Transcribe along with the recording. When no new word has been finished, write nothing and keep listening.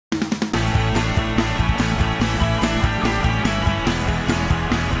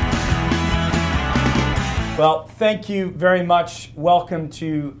Well, thank you very much. Welcome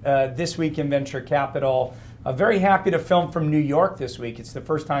to This Week in Venture Capital. Very happy to film from New York this week. It's the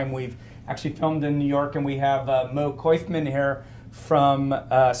first time we've actually filmed in New York, and we have Mo Koyfman here from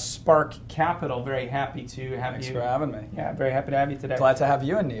Spark Capital. Very happy to have you. Thanks for having me. Yeah, very happy to have you today. Glad to have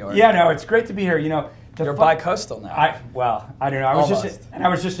you in New York. Yeah, no, it's great to be here. You know, you're bi-coastal now. I don't know. I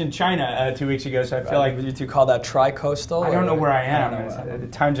was just in China 2 weeks ago, so I feel like you two call that tri-coastal. I don't know where I am. The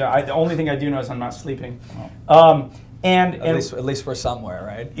time zone. The only thing I do know is I'm not sleeping. At least we're somewhere,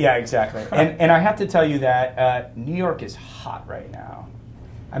 right? Yeah, exactly. and I have to tell you that New York is hot right now.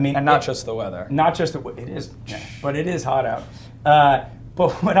 I mean, and not just the weather. Not just the it is, but it is hot out.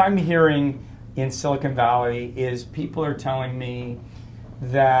 But what I'm hearing in Silicon Valley is people are telling me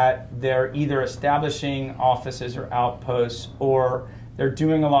that they're either establishing offices or outposts, or they're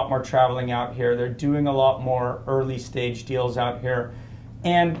doing a lot more traveling out here. They're doing a lot more early stage deals out here.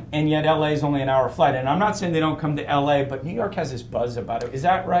 And yet LA is only an hour flight. And I'm not saying they don't come to LA, but New York has this buzz about it. Is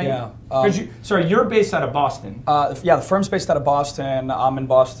that right? Yeah. Sorry, you're based out of Boston. Yeah, the firm's based out of Boston. I'm in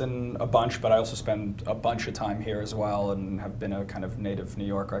Boston a bunch, but I also spend a bunch of time here as well, and have been a kind of native New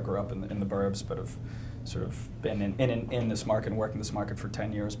Yorker. I grew up in the burbs, but have sort of been in this market and worked in this market for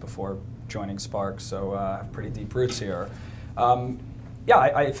 10 years before joining Spark, so I have pretty deep roots here. Yeah,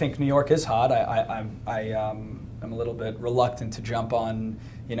 I think New York is hot. I'm a little bit reluctant to jump on,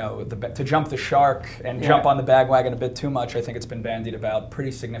 to jump the shark and jump on the bandwagon a bit too much. I think it's been bandied about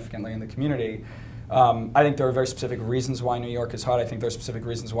pretty significantly in the community. I think there are very specific reasons why New York is hot. I think there are specific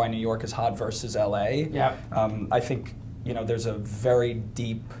reasons why New York is hot versus LA. Yeah. I think there's a very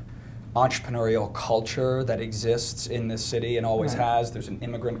deep entrepreneurial culture that exists in this city and always has. There's an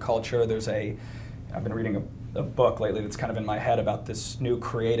immigrant culture. I've been reading a book lately that's kind of in my head about this new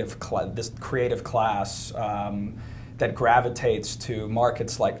creative class that gravitates to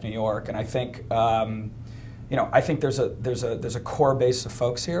markets like New York, and I think I think there's a core base of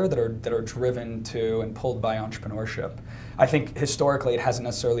folks here that are driven to and pulled by entrepreneurship. I think historically it hasn't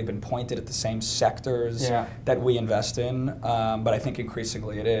necessarily been pointed at the same sectors that we invest in, but I think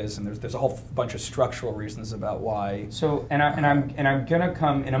increasingly it is, and there's a whole bunch of structural reasons about why. So I'm gonna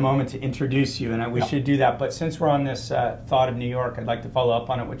come in a moment to introduce you, and we should do that. But since we're on this thought of New York, I'd like to follow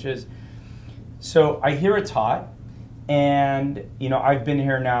up on it, which is, so I hear it's hot, and I've been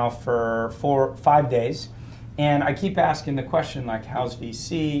here now for 5 days. And I keep asking the question, like, how's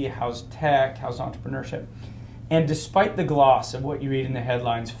VC, how's tech, how's entrepreneurship? And despite the gloss of what you read in the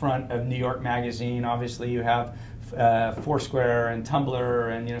headlines front of New York Magazine, obviously you have Foursquare and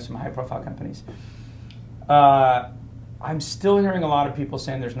Tumblr and some high-profile companies. I'm still hearing a lot of people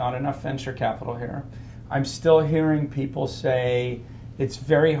saying there's not enough venture capital here. I'm still hearing people say it's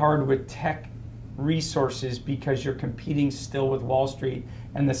very hard with tech resources because you're competing still with Wall Street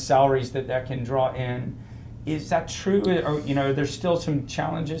and the salaries that can draw in. Is that true, or there's still some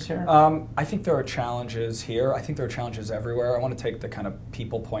challenges here? I think there are challenges here. I think there are challenges everywhere. I want to take the kind of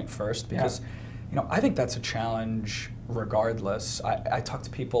people point first because, I think that's a challenge regardless. I talk to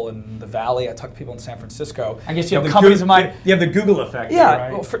people in the Valley. I talk to people in San Francisco. I guess you have the Google effect. Yeah,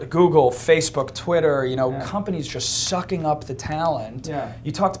 right? Well, for Google, Facebook, Twitter. Companies just sucking up the talent. Yeah.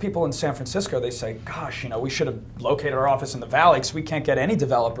 You talk to people in San Francisco. They say, "Gosh, we should have located our office in the Valley because we can't get any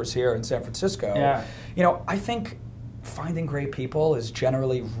developers here in San Francisco." Yeah. I think finding great people is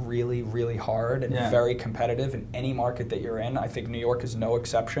generally really, really hard and very competitive in any market that you're in. I think New York is no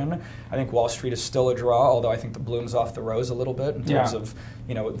exception. I think Wall Street is still a draw, although I think the bloom's off the rose a little bit in terms of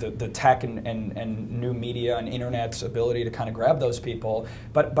the tech and new media and internet's ability to kind of grab those people.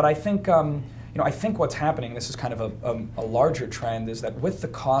 But I think I think what's happening, this is kind of a larger trend, is that with the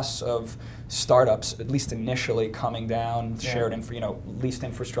costs of startups, at least initially, coming down, shared leased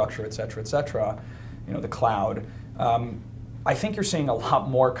infrastructure, et cetera, the cloud. I think you're seeing a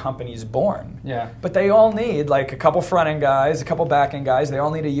lot more companies born. Yeah. But they all need like a couple front-end guys, a couple back-end guys. They all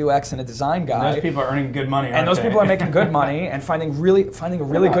need a UX and a design guy. And those people are earning good money, and those people are making good money, and finding a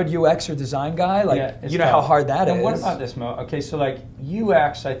really good UX or design guy, like how hard that is. And what about this, Mo? Okay, so like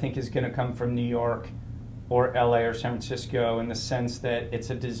UX, I think is going to come from New York or LA or San Francisco in the sense that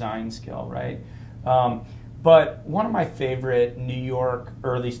it's a design skill, right? But one of my favorite New York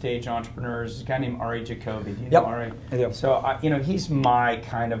early stage entrepreneurs is a guy named Ari Jacoby. Do you know Ari? I do. So he's my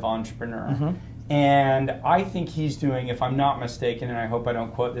kind of entrepreneur. And I think he's doing, if I'm not mistaken, and I hope I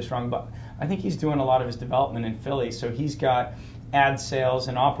don't quote this wrong, but I think he's doing a lot of his development in Philly. So he's got ad sales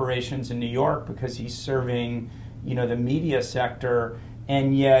and operations in New York because he's serving the media sector,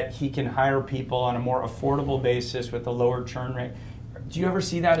 and yet he can hire people on a more affordable basis with a lower churn rate. Do you ever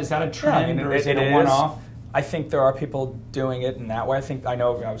see that? Is that a trend, or is it a one-off? I think there are people doing it in that way.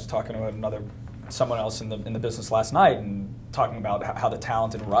 I was talking to another someone else in the business last night and talking about how the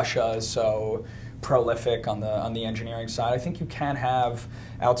talent in Russia is so prolific on the engineering side. I think you can have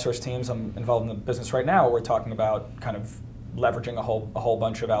outsourced teams. I'm involved in the business right now. We're talking about kind of leveraging a whole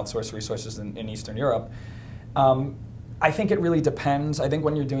bunch of outsourced resources in Eastern Europe. I think it really depends. I think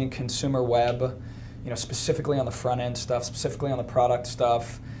when you're doing consumer web, specifically on the front end stuff, specifically on the product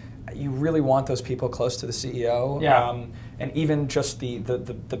stuff, you really want those people close to the CEO. Yeah. And even just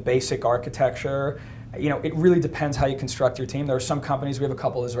the basic architecture. It really depends how you construct your team. There are some companies, we have a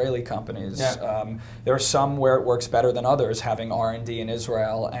couple Israeli companies. Yeah. There are some where it works better than others, having R&D in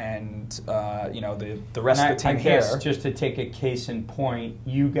Israel and the rest of the team here. I guess just to take a case in point,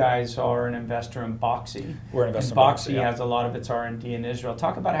 you guys are an investor in Boxy. We're an investor in Boxy. Boxy has a lot of its R&D in Israel.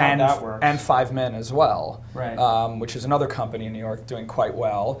 Talk about how that works. And 5min as well, right. Which is another company in New York doing quite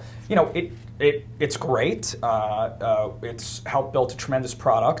well. It's great. It's helped build a tremendous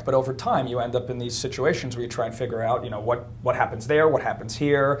product, but over time you end up in these situations where you try and figure out, what happens there, what happens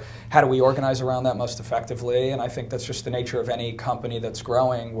here, how do we organize around that most effectively? And I think that's just the nature of any company that's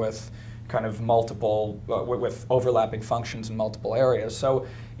growing with kind of multiple, with overlapping functions in multiple areas. So,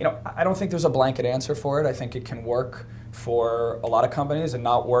 I don't think there's a blanket answer for it. I think it can work for a lot of companies and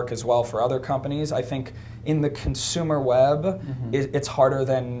not work as well for other companies. I think in the consumer web, it's harder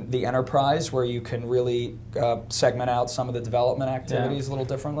than the enterprise, where you can really segment out some of the development activities a little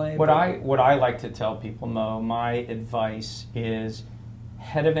differently. What I like to tell people, Mo, my advice is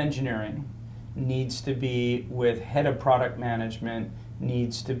head of engineering needs to be with head of product management,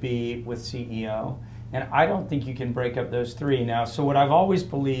 needs to be with CEO. And I don't think you can break up those three now. So what I've always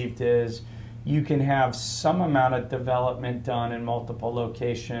believed is you can have some amount of development done in multiple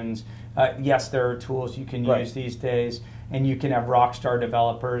locations. Yes, there are tools you can use these days, and you can have rock star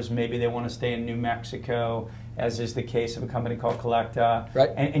developers. Maybe they want to stay in New Mexico, as is the case of a company called Collecta,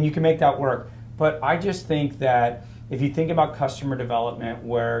 and you can make that work. But I just think that if you think about customer development,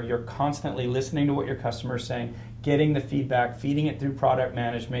 where you're constantly listening to what your customer is saying, getting the feedback, feeding it through product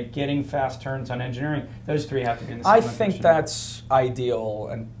management, getting fast turns on engineering, those three have to be in the same location. I think that's ideal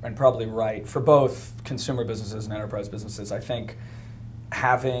and probably right for both consumer businesses and enterprise businesses. I think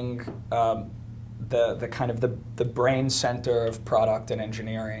having the kind of the brain center of product and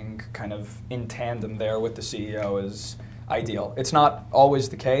engineering kind of in tandem there with the CEO is ideal. It's not always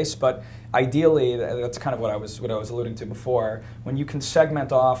the case, but ideally, that's kind of what I was alluding to before. When you can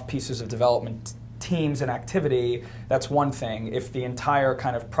segment off pieces of development teams and activity, that's one thing. If the entire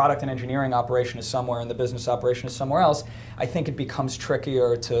kind of product and engineering operation is somewhere and the business operation is somewhere else, I think it becomes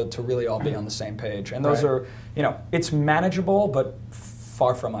trickier to really all be on the same page. And those are, it's manageable, but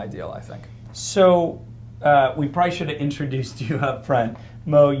far from ideal, I think. So we probably should have introduced you up front.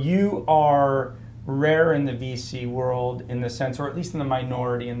 Mo, you are rare in the VC world in the sense, or at least in the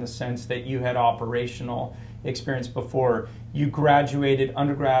minority in the sense that you had operational experience before. You graduated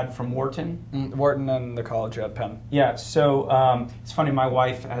undergrad from Wharton? Wharton and the college at Penn. Yeah, so it's funny, my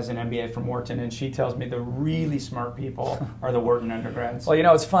wife has an MBA from Wharton, and she tells me the really smart people are the Wharton undergrads. Well,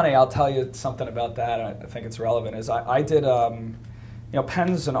 it's funny, I'll tell you something about that, and I think it's relevant, is I did,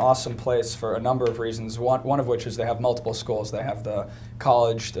 Penn's an awesome place for a number of reasons, one of which is they have multiple schools. They have the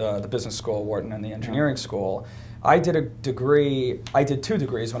college, the business school, Wharton, and the engineering school. I did 2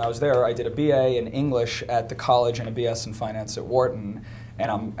 degrees when I was there. I did a BA in English at the college and a BS in finance at Wharton.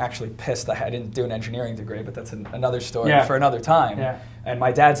 And I'm actually pissed I didn't do an engineering degree, but that's another story for another time. Yeah. And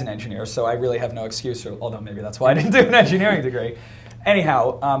my dad's an engineer, so I really have no excuse, although maybe that's why I didn't do an engineering degree.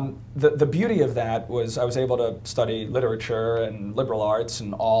 Anyhow, the beauty of that was I was able to study literature and liberal arts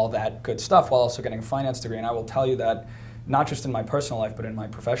and all that good stuff while also getting a finance degree. And I will tell you that not just in my personal life, but in my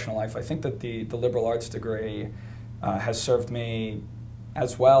professional life, I think that the liberal arts degree has served me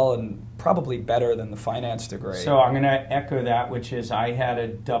as well and probably better than the finance degree. So I'm going to echo that, which is I had a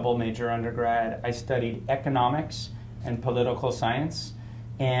double major undergrad. I studied economics and political science,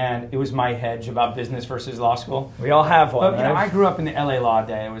 and it was my hedge about business versus law school. We all have one, but, right? I grew up in the LA law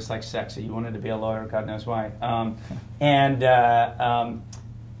day. It was like sexy. You wanted to be a lawyer, God knows why.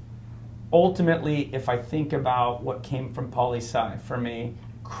 Ultimately, if I think about what came from poli-sci for me,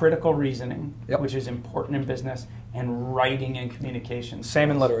 critical reasoning, which is important in business, and writing and communication.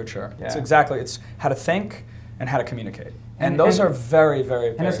 Same in literature. Yeah. It's how to think and how to communicate. And those are very,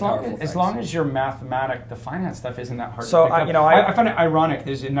 very, very powerful things. As long as you're mathematic, the finance stuff isn't that hard to pick up. I find it ironic.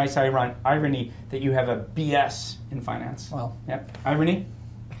 There's a nice irony that you have a BS in finance. Well, irony?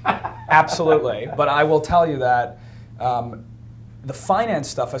 Absolutely. But I will tell you that the finance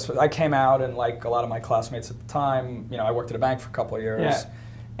stuff, I came out, and like a lot of my classmates at the time, I worked at a bank for a couple of years,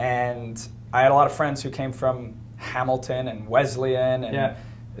 and I had a lot of friends who came from Hamilton and Wesleyan and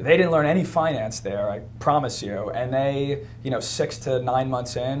they didn't learn any finance there, I promise you. And they, 6 to 9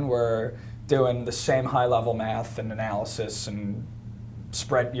 months in, were doing the same high-level math and analysis and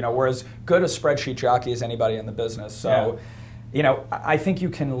we're as good a spreadsheet jockey as anybody in the business. So, I think you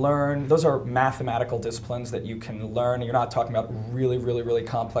can learn, those are mathematical disciplines that you can learn. You're not talking about really, really, really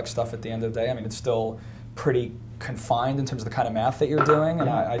complex stuff at the end of the day. I mean, it's still pretty confined in terms of the kind of math that you're doing. And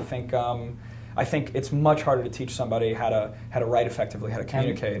I think it's much harder to teach somebody how to write effectively, how to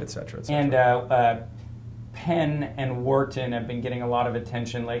communicate, et cetera, et cetera. And Penn and Wharton have been getting a lot of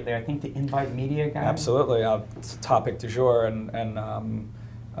attention lately. I think the Invite Media guy. Absolutely, it's a topic du jour, and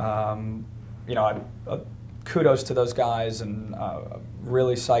kudos to those guys, and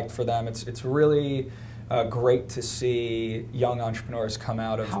really psyched for them. It's really great to see young entrepreneurs come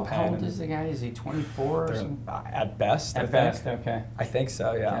out of Penn. How old is the guy? Is he 24 or something? At best. At best, okay. I think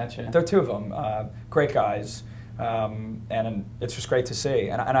so, yeah. Gotcha. There are two of them. Great guys. And it's just great to see.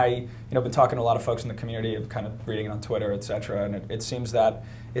 And I been talking to a lot of folks in the community, of kind of reading it on Twitter, et cetera, and it seems that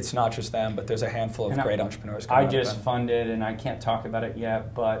it's not just them, but there's a handful of great entrepreneurs coming I out just of Penn. funded, and I can't talk about it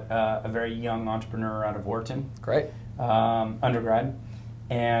yet, but a very young entrepreneur out of Wharton. Great. Undergrad.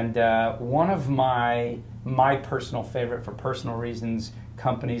 And one of my personal favorite, for personal reasons,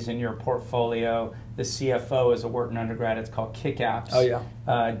 companies in your portfolio, the CFO is a Wharton undergrad. It's called KickApps. Oh,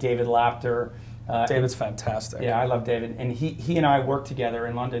 yeah. David Lapter. David's fantastic. Yeah, I love David. And he and I worked together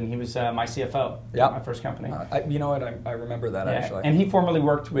in London. He was my CFO at my first company. You know what? I remember that, actually. And he formerly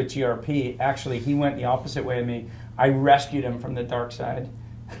worked with GRP. Actually, he went the opposite way of me. I rescued him from the dark side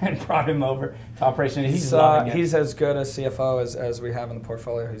and brought him over to operation. He's loving it. He's as good a CFO as we have in the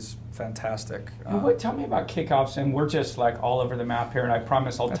portfolio. He's fantastic. Tell me about KickOps, and we're just like all over the map here, and I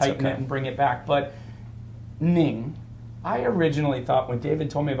promise I'll tighten it and bring it back. But Ning, I originally thought, when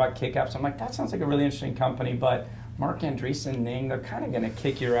David told me about KickOps, I'm like, that sounds like a really interesting company, but Mark Andreessen, Ning, they're kind of going to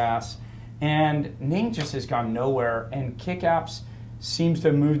kick your ass. And Ning just has gone nowhere, and KickOps seems to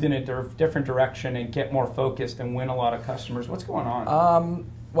have moved in a different direction and get more focused and win a lot of customers. What's going on?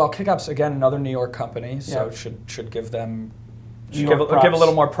 Well, KickOps, again, another New York company, so should give them, give a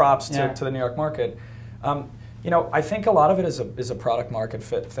little more props to the New York market. I think a lot of it is a product market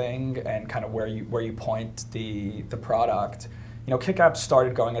fit thing, and kind of where you point the product. KickApps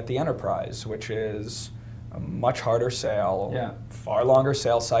started going at the enterprise, which is a much harder sale, far longer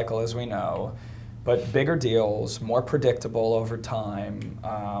sales cycle, as we know, but bigger deals, more predictable over time.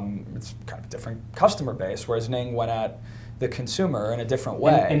 It's kind of a different customer base, whereas Ning went at the consumer in a different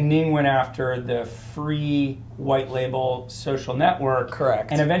way. And Ning went after the free white label social network.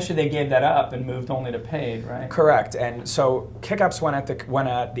 Correct. And eventually they gave that up and moved only to paid, right? Correct. And so KickOps went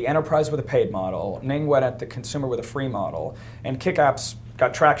at the enterprise with a paid model. Ning went at the consumer with a free model. And KickOps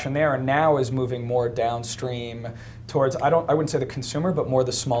got traction there, and now is moving more downstream towards, I wouldn't say the consumer, but more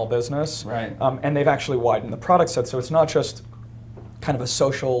the small business. Right. And they've actually widened the product set, so it's not just kind of a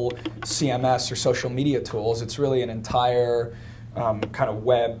social CMS or social media tools. It's really an entire kind of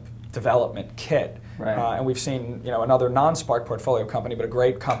web development kit. Right. And we've seen another non-Spark portfolio company, but a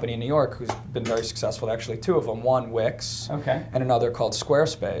great company in New York who's been very successful. Actually, two of them, one Wix, and another called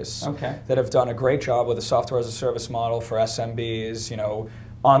Squarespace, that have done a great job with a software as a service model for SMBs.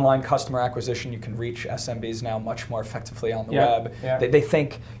 Online customer acquisition, you can reach SMBs now much more effectively on the web. Yeah. They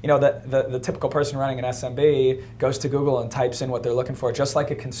think that the typical person running an SMB goes to Google and types in what they're looking for, just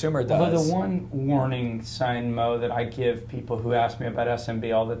like a consumer does. Although the one warning sign, Mo, that I give people who ask me about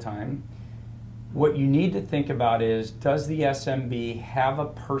SMB all the time, what you need to think about is, does the SMB have a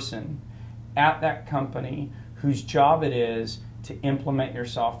person at that company whose job it is to implement your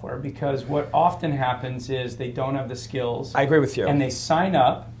software? Because what often happens is they don't have the skills. I agree with you. And they sign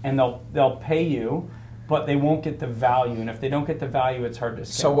up and they'll pay you, but they won't get the value. And if they don't get the value, it's hard to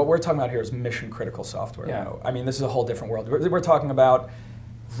scale. So what we're talking about here is mission critical software. Yeah. I mean, this is a whole different world. We're talking about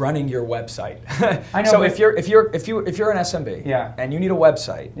running your website. I know. So if you're an SMB, and you need a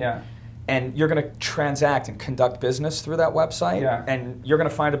website, and you're going to transact and conduct business through that website, and you're going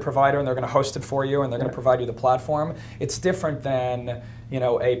to find a provider, and they're going to host it for you, and they're going to provide you the platform. It's different than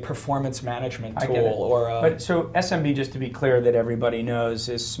a performance management tool But so SMB, just to be clear, that everybody knows,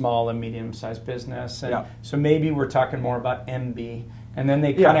 is small and medium-sized business, and so maybe we're talking more about MB. And then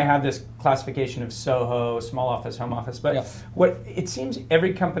they kind of have this classification of SOHO, small office, home office. But what it seems,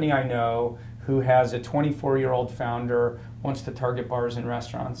 every company I know who has a 24-year-old founder wants to target bars and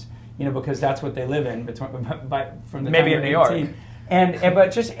restaurants, because that's what they live in from the maybe time in New York.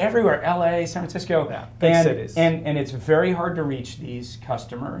 But just everywhere, LA, San Francisco, big cities. And it's very hard to reach these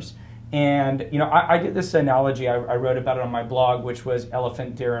customers. And I did this analogy, I wrote about it on my blog, which was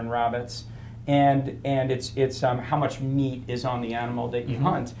elephant, deer, and rabbits. and it's how much meat is on the animal that you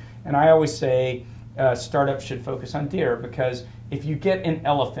hunt. And I always say startups should focus on deer, because if you get an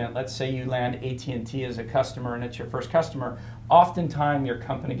elephant, let's say you land AT&T as a customer and it's your first customer, oftentimes your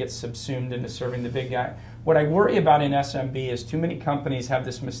company gets subsumed into serving the big guy. What I worry about in SMB is too many companies have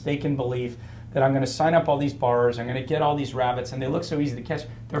this mistaken belief that I'm going to sign up all these bars, I'm going to get all these rabbits, and they look so easy to catch.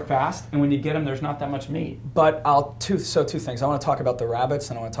 They're fast, and when you get them, there's not that much meat. But two things. I want to talk about the rabbits,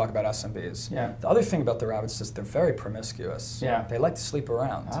 and I want to talk about SMBs. Yeah. The other thing about the rabbits is they're very promiscuous. Yeah. They like to sleep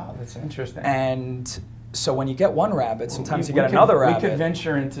around. Oh, that's interesting. And so when you get one rabbit, sometimes you get another rabbit. We could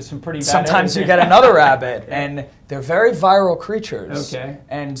venture into some pretty bad Sometimes you areas. get another rabbit, and they're very viral creatures. Okay.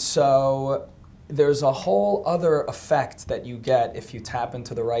 And so there's a whole other effect that you get if you tap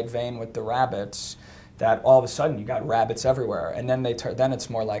into the right vein with the rabbits, that all of a sudden you got rabbits everywhere, and then then it's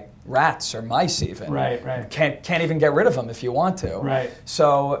more like rats or mice even. Right. Can't even get rid of them if you want to. Right.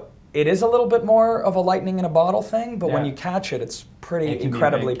 So it is a little bit more of a lightning in a bottle thing, but when Yeah. you catch it, it's pretty It can be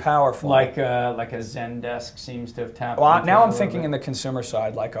incredibly big. powerful. Like a Zendesk seems to have tapped Well, into now it I'm a thinking little in bit. the consumer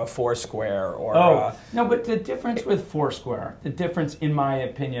side, like a Foursquare or. No, but the difference with Foursquare, the difference, in my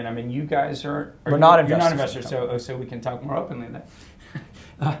opinion, I mean, you guys are We're not you're not investors. investors, so we can talk more openly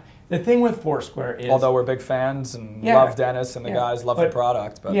then. The thing with Foursquare is, Although we're big fans and Yeah. love Dennis and the guys, love the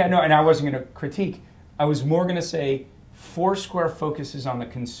product. But yeah, no, and I wasn't going to critique. I was more going to say Foursquare focuses on the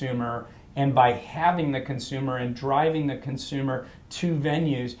consumer, and by having the consumer and driving the consumer to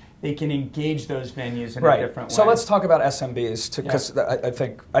venues, they can engage those venues in a different way. So let's talk about SMBs, because I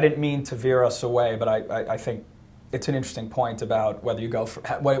think I didn't mean to veer us away, but I think it's an interesting point about whether you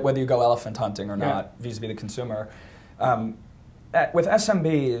go elephant hunting or not vis-a-vis the consumer. With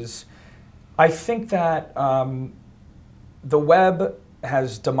SMBs, I think that the web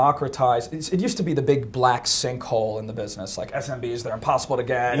has democratized. It used to be the big black sinkhole in the business, like SMBs, they're impossible to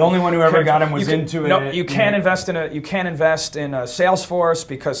get. The only one who ever got them was into it. No, you can't invest in a Salesforce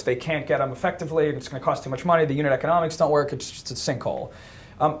because they can't get them effectively. It's going to cost too much money. The unit economics don't work. It's just a sinkhole.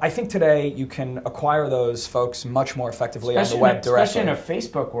 I think today you can acquire those folks much more effectively on the web directly. Especially in a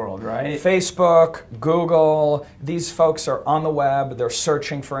Facebook world, right? Facebook, Google, these folks are on the web, they're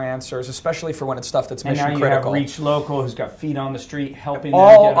searching for answers, especially for when it's stuff that's mission critical. And now you have Reach Local, who's got feet on the street helping them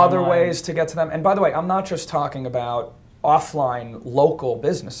all get other online. ways to get to them. And by the way, I'm not just talking about offline local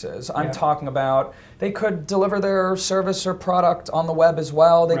businesses. I'm talking about they could deliver their service or product on the web as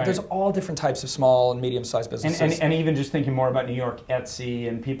well. There's all different types of small and medium-sized businesses. And even just thinking more about New York, Etsy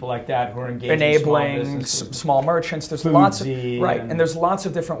and people like that who are engaging enabling small merchants. There's lots of and there's lots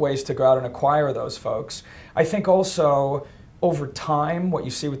of different ways to go out and acquire those folks. I think also over time, what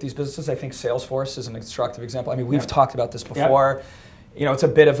you see with these businesses, I think Salesforce is an instructive example. I mean, we've talked about this before. You know, it's a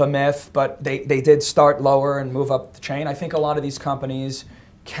bit of a myth, but they did start lower and move up the chain. I think a lot of these companies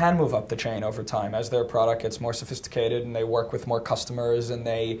can move up the chain over time as their product gets more sophisticated and they work with more customers and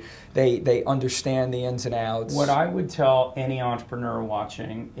they understand the ins and outs. What I would tell any entrepreneur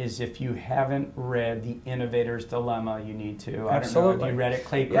watching is if you haven't read The Innovator's Dilemma, you need to. Absolutely. I don't know if you read it,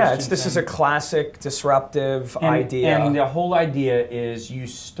 Clay Christensen. This is a classic disruptive idea. And the whole idea is you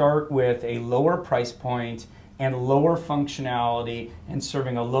start with a lower price point and lower functionality and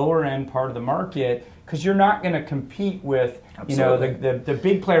serving a lower end part of the market, because you're not going to compete with the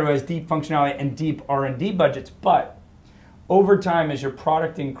big player who has deep functionality and deep R&D budgets. But over time, as your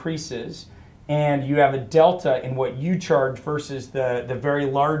product increases and you have a delta in what you charge versus the very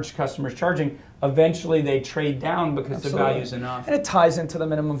large customers charging, eventually they trade down because the value is enough. And it ties into the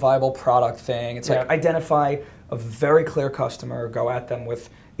minimum viable product thing. It's like identify a very clear customer, go at them with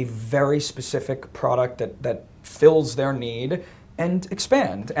a very specific product that fills their need, and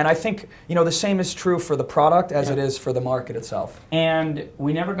expand. And I think the same is true for the product as it is for the market itself. And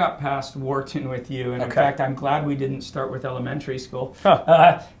we never got past Wharton with you, and in fact, I'm glad we didn't start with elementary school.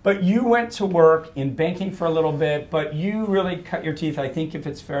 But you went to work in banking for a little bit, but you really cut your teeth, I think if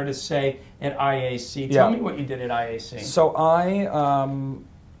it's fair to say, at IAC. Tell me what you did at IAC. So I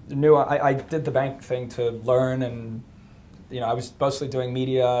did the bank thing to learn, and I was mostly doing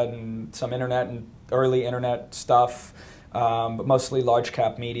media and some internet and early internet stuff, but mostly large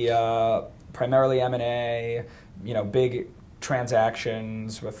cap media, primarily M&A, big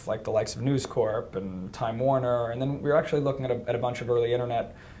transactions with like the likes of News Corp and Time Warner, and then we were actually looking at a bunch of early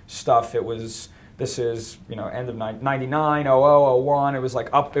internet stuff. This is end of 99, 00, 01. It was like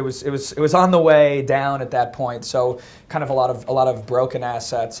up. It was on the way down at that point. So kind of a lot of broken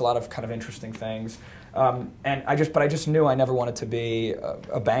assets, a lot of kind of interesting things. And I just knew I never wanted to be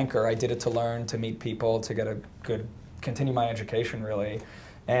a banker. I did it to learn, to meet people, to get continue my education really.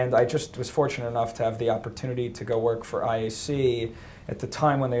 And I just was fortunate enough to have the opportunity to go work for IAC at the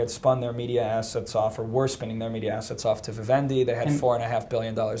time when they had spun their media assets off, or were spinning their media assets off to Vivendi. They had $4.5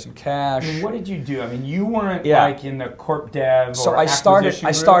 billion in cash. And what did you do? I mean, you weren't Yeah. like in the corp dev So or I started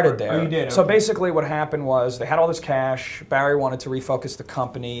acquisition there. Oh, you did? So Okay. basically what happened was they had all this cash. Barry wanted to refocus the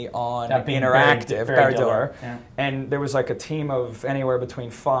company on That being interactive, Barry Diller. Yeah. And there was like a team of anywhere between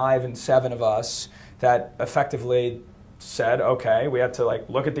 5 and 7 of us that effectively said, okay, we had to like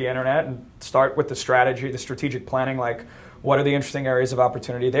look at the internet and start with the strategy, the strategic planning, like what are the interesting areas of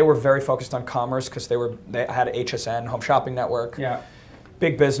opportunity. They were very focused on commerce because they had HSN, Home Shopping Network. Yeah.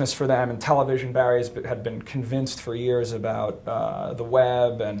 Big business for them, and television. Barry had been convinced for years about the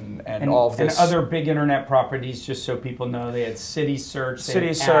web and all of this. And other big internet properties, just so people know, they had City Search,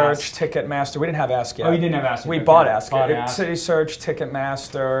 Search, Ticketmaster. We didn't have Ask yet. Oh, you didn't have Ask yet. We Okay. bought Ask. Ask. City Search,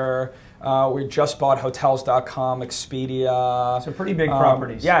 Ticketmaster. We just bought Hotels.com, Expedia. So pretty big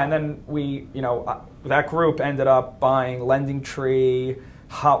properties. Yeah, and then we, that group ended up buying LendingTree,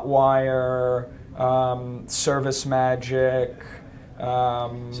 Hotwire, Service Magic.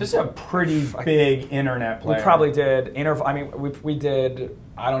 So this is a pretty big internet player. We probably did. We did.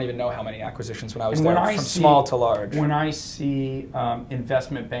 I don't even know how many acquisitions when I was And there, when from small to large. When I see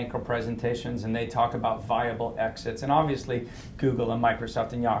investment banker presentations and they talk about viable exits, and obviously Google and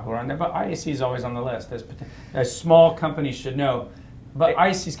Microsoft and Yahoo are on there, but IAC is always on the list, as small companies should know. But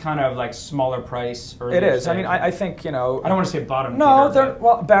IAC is kind of like smaller price. It is. I mean, I think, I don't want to say bottom. No,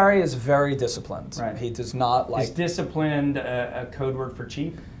 well, Barry is very disciplined. Right. He does not like. Is disciplined a code word for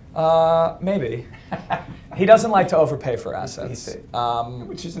cheap? Maybe. He doesn't like to overpay for assets.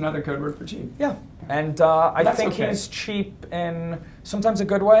 Which is another code word for cheap. Yeah. And I think he's cheap in sometimes a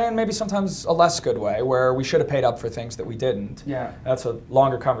good way and maybe sometimes a less good way, where we should have paid up for things that we didn't. Yeah. That's a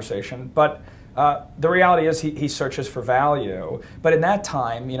longer conversation. But the reality is he searches for value. But in that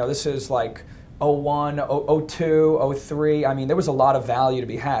time, this is like 01, 02, 03. I mean, there was a lot of value to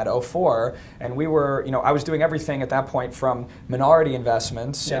be had. 04, and we were, I was doing everything at that point from minority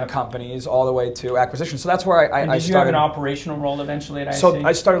investments in companies all the way to acquisition. So that's where I started. Did you have an operational role eventually at IAC? So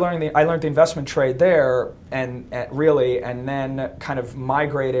I started learning I learned the investment trade there, and then kind of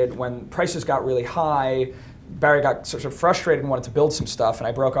migrated when prices got really high. Barry got sort of frustrated and wanted to build some stuff, and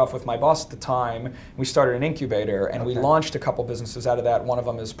I broke off with my boss at the time. We started an incubator, and we launched a couple businesses out of that. One of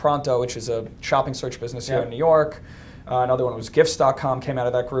them is Pronto, which is a shopping search business here in New York. Another one was Gifts.com, came out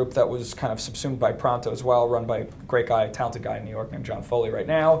of that group that was kind of subsumed by Pronto as well, run by a great guy, talented guy in New York named John Foley right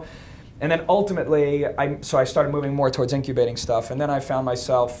now. And then ultimately, I started moving more towards incubating stuff, and then I found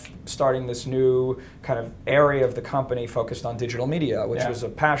myself starting this new kind of area of the company focused on digital media, which was a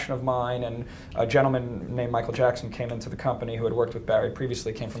passion of mine. And a gentleman named Michael Jackson came into the company who had worked with Barry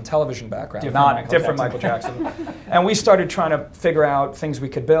previously, came from television background, different Michael Jackson. And we started trying to figure out things we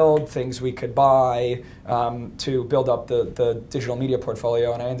could build, things we could buy to build up the digital media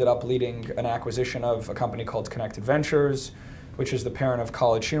portfolio. And I ended up leading an acquisition of a company called Connected Ventures, which is the parent of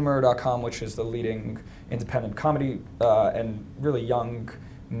collegehumor.com, which is the leading independent comedy and really young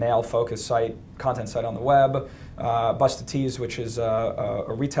male-focused content site on the web. Busted Tees, which is a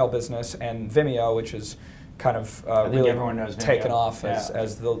retail business, and Vimeo, which is kind of really taken off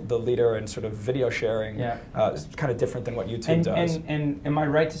as the leader in sort of video sharing. It's kind of different than what YouTube does. And am I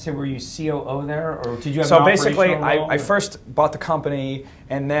right to say, were you COO there, or did you have So basically, I first bought the company,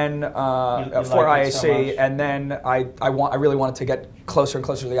 and then for IAC, and then I really wanted to get closer and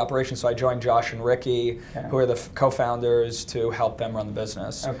closer to the operation, so I joined Josh and Ricky, who are the co-founders, to help them run the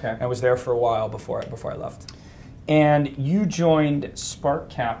business. And I was there for a while before I left. And you joined Spark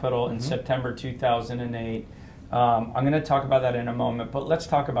Capital in September 2008. I'm going to talk about that in a moment, but let's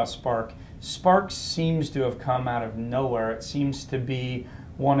talk about Spark. Spark seems to have come out of nowhere. It seems to be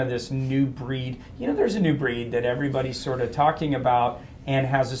one of this new breed. There's a new breed that everybody's sort of talking about and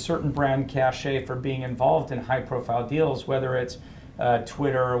has a certain brand cachet for being involved in high-profile deals, whether it's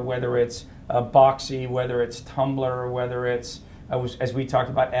Twitter, whether it's Boxy, whether it's Tumblr, whether it's, as we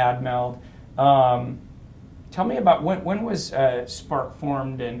talked about, AdMeld. Tell me about when was Spark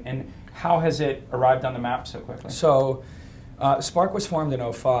formed, and how has it arrived on the map so quickly? So Spark was formed in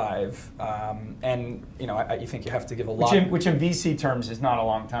 2005, and you think you have to give a lot. Which in VC terms is not a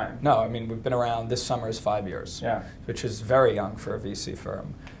long time. No, I mean, we've been around, this summer is 5 years, which is very young for a VC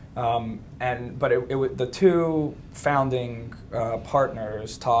firm. But the two founding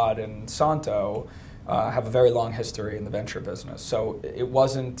partners, Todd and Santo, have a very long history in the venture business. So it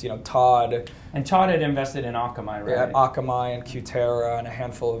wasn't, Todd. And Todd had invested in Akamai, right? Yeah, Akamai and Qterra and a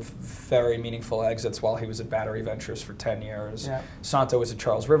handful of very meaningful exits while he was at Battery Ventures for 10 years. Yeah. Santo was at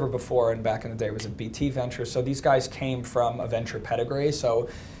Charles River before, and back in the day was at BT Ventures. So these guys came from a venture pedigree. So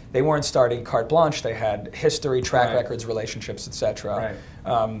they weren't starting carte blanche. They had history, track records, relationships, etc.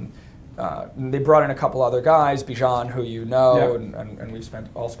 Right. They brought in a couple other guys, Bijan, who you know, and we've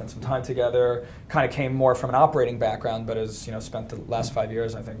all spent some time together. Kind of came more from an operating background, but has spent the last 5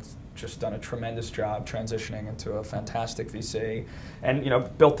 years, I think, just done a tremendous job transitioning into a fantastic VC,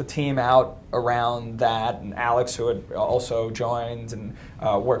 and built the team out around that. And Alex, who had also joined and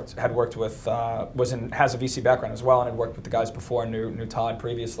had worked with, has a VC background as well, and had worked with the guys before, knew Todd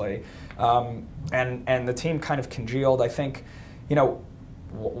previously, and the team kind of congealed. I think,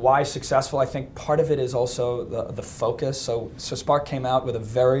 why successful? I think part of it is also the focus. So Spark came out with a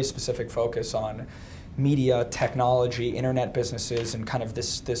very specific focus on media, technology, internet businesses, and kind of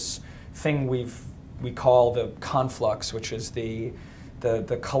this thing we call the conflux, which is the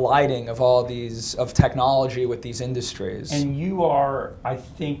colliding of all of technology with these industries. And you are, I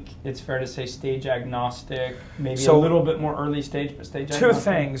think it's fair to say, stage agnostic, maybe a little bit more early stage, but stage agnostic. Two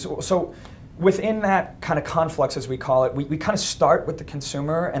things. So within that kind of conflux, as we call it, we kind of start with the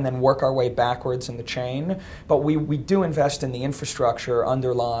consumer and then work our way backwards in the chain. But we do invest in the infrastructure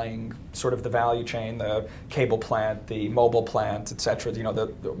underlying sort of the value chain, the cable plant, the mobile plant, et cetera, the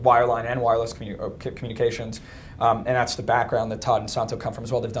wireline and wireless communications. And that's the background that Todd and Santo come from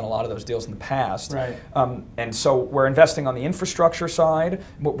as well. They've done a lot of those deals in the past. Right. And so we're investing on the infrastructure side,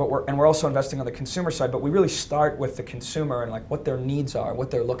 but we're also investing on the consumer side. But we really start with the consumer and like what their needs are,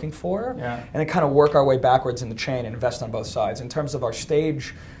 what they're looking for, and then kind of work our way backwards in the chain and invest on both sides. In terms of our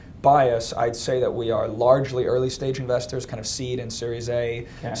stage bias, I'd say that we are largely early stage investors, kind of seed and Series A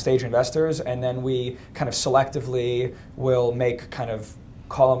stage investors, and then we kind of selectively will make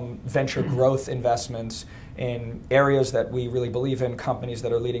call them venture growth investments in areas that we really believe in, companies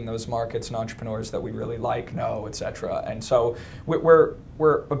that are leading those markets, and entrepreneurs that we really know, et cetera. And so we're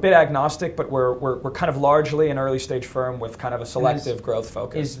a bit agnostic, but we're kind of largely an early stage firm with kind of a selective growth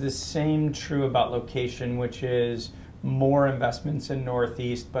focus. Is the same true about location, which is more investments in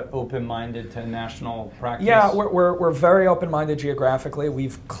Northeast, but open-minded to national practice? Yeah, we're very open-minded geographically.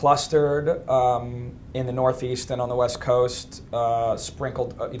 We've clustered in the Northeast and on the West Coast,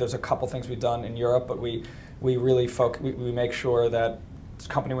 sprinkled. There's a couple things we've done in Europe, but we really we make sure that it's a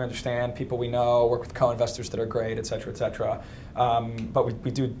company we understand, people we know, work with co-investors that are great, et cetera, et cetera. But we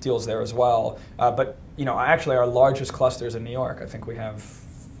do deals there as well. But actually our largest cluster is in New York. I think we have,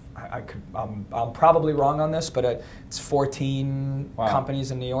 I'm probably wrong on this, but it's 14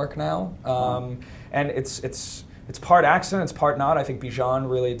 companies in New York now, and it's part accident, it's part not. I think Bijan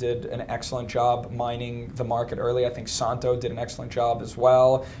really did an excellent job mining the market early. I think Santo did an excellent job as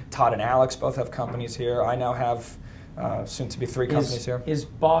well. Todd and Alex both have companies here. I now have soon to be 3 companies here. Is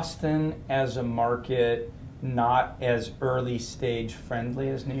Boston as a market not as early stage friendly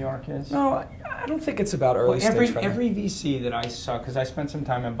as New York is? No, I don't think it's about early stage friendly. Every VC that I saw, because I spent some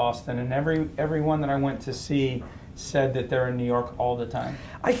time in Boston, and every one that I went to see said that they're in New York all the time.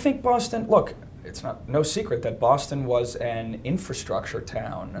 I think Boston, look, it's no secret that Boston was an infrastructure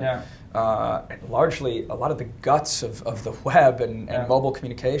town. Yeah. Largely, a lot of the guts of the web and mobile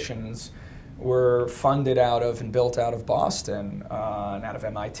communications were funded out of and built out of Boston and out of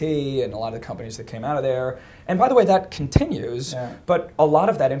MIT and a lot of the companies that came out of there. And by the way, that continues, but a lot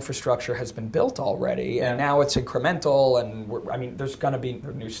of that infrastructure has been built already, and now it's incremental, and there's going to be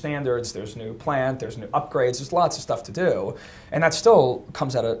new standards, there's new plant, there's new upgrades, there's lots of stuff to do, and that still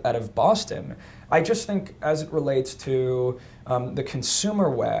comes out of Boston. I just think as it relates to the consumer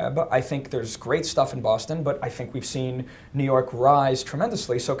web, I think there's great stuff in Boston, but I think we've seen New York rise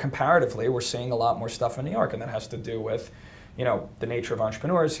tremendously. So comparatively, we're seeing a lot more stuff in New York, and that has to do with the nature of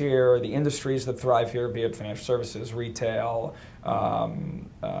entrepreneurs here, the industries that thrive here, be it financial services, retail,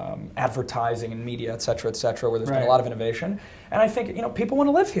 advertising and media, et cetera, where there's been a lot of innovation. And I think people want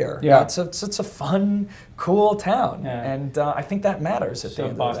to live here. Yeah. It's a fun, cool town, and I think that matters at the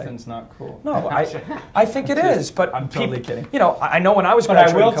end of the day. So Boston's not cool. No, I think it is, but I'm totally kidding. I know when I was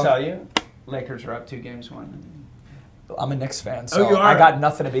graduating. But I will tell you, Lakers are up 2-1. I'm a Knicks fan, so I got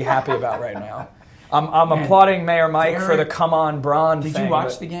nothing to be happy about right now. I'm applauding Mayor Mike for the "Come on, Bron" thing. Did you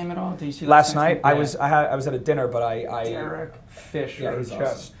watch the game at all? Did you see last night? I was at a dinner, but Derek Fisher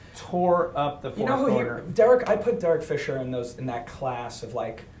just tore up the fourth quarter. I put Derek Fisher in that class of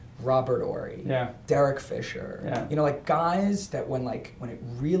like Robert Ory, Derek Fisher. Yeah. Like guys that when it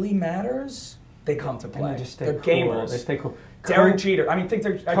really matters, they come to play. And they just stay They're cool. gamers. They stay cool. Derek Jeter. I think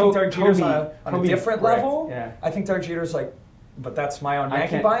Derek Jeter's on a different level. Yeah. I think Derek Jeter's like, but that's my own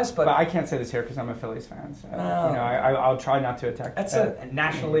Yankee bias. But I can't say this here because I'm a Phillies fan. So, I'll try not to attack. That's a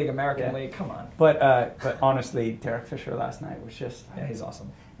National League, American League. Come on. But honestly, Derek Fisher last night was just he's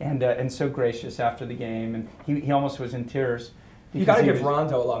awesome. And so gracious after the game, and he almost was in tears. You got to give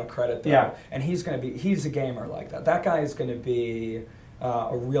Rondo a lot of credit, though. Yeah. And he's a gamer like that. That guy is going to be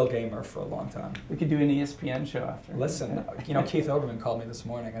a real gamer for a long time. We could do an ESPN show after. Listen, Keith Olbermann called me this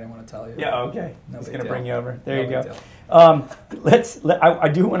morning. I didn't want to tell you. Yeah, okay. No He's big going to deal. bring you over. There No you big go. deal. I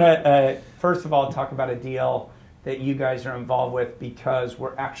do want to, first of all, talk about a deal that you guys are involved with, because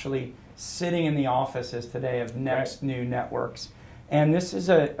we're actually sitting in the offices today of Next New Networks. And this is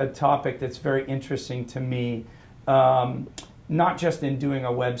a topic that's very interesting to me, not just in doing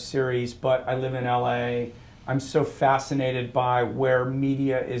a web series, but I live in LA. I'm so fascinated by where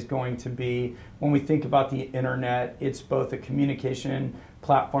media is going to be. When we think about the internet, it's both a communication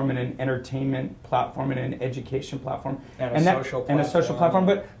platform and an entertainment platform and an education platform. And a social platform.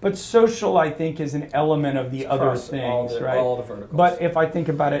 But social, I think, is an element of the other things, right? All the verticals. But if I think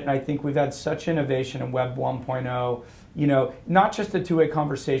about it, and I think we've had such innovation in Web 1.0, not just a two-way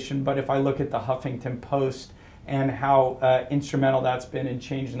conversation, but if I look at the Huffington Post and how instrumental that's been in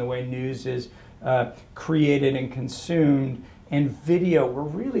changing the way news is created and consumed, and video, we're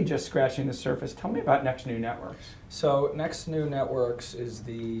really just scratching the surface. Tell me about Next New Networks. So Next New Networks is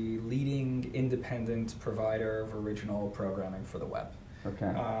the leading independent provider of original programming for the web.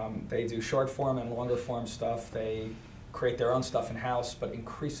 Okay. They do short form and longer form stuff. They create their own stuff in-house, but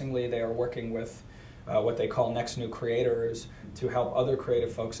increasingly they are working with what they call Next New Creators to help other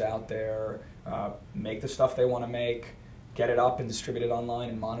creative folks out there make the stuff they want to make, get it up and distribute it online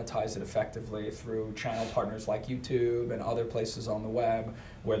and monetize it effectively through channel partners like YouTube and other places on the web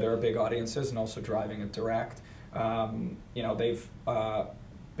where there are big audiences, and also driving it direct. They've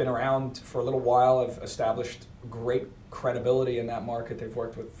been around for a little while, have established great credibility in that market. They've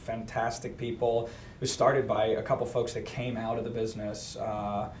worked with fantastic people. It was started by a couple folks that came out of the business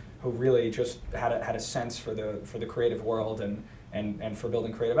who really just had a sense for the creative world and for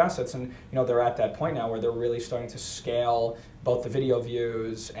building creative assets. And they're at that point now where they're really starting to scale both the video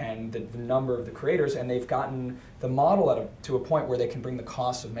views and the number of the creators, and they've gotten the model to a point where they can bring the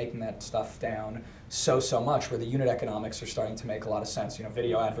cost of making that stuff down so much, where the unit economics are starting to make a lot of sense.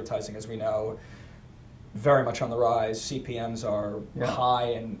 Video advertising, as we know, very much on the rise. CPMs are high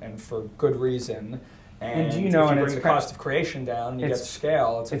and for good reason. And if you bring the cost of creation down and you get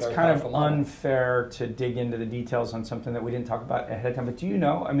scale, it's kind of unfair to dig into the details on something that we didn't talk about ahead of time. But do you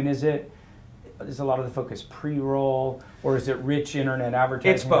know, is a lot of the focus pre-roll, or is it rich internet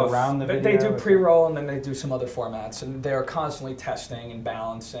advertising it's both. Around the video? They do pre-roll, and then they do some other formats. And they're constantly testing and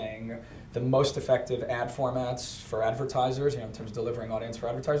balancing the most effective ad formats for advertisers, in terms of delivering audience for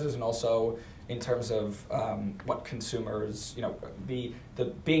advertisers, and also in terms of what consumers, the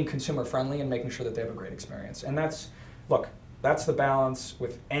being consumer friendly and making sure that they have a great experience. And that's the balance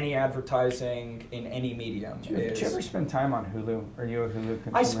with any advertising in any medium. Do you ever spend time on Hulu? Are you a Hulu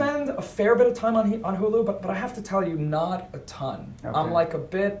consumer? I spend a fair bit of time on Hulu, but I have to tell you, not a ton. Okay. I'm like a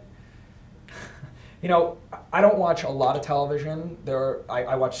bit, I don't watch a lot of television.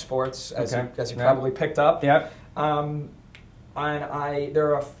 I watch sports, as you probably picked up. Yep. And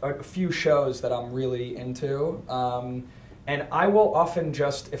there are a few shows that I'm really into, and I will often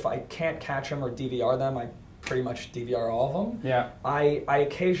just, if I can't catch them or DVR them, I pretty much DVR all of them. Yeah. I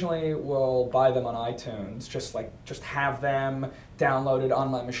occasionally will buy them on iTunes, just have them downloaded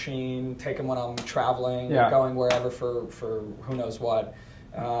on my machine, take them when I'm traveling, or going wherever for who knows what.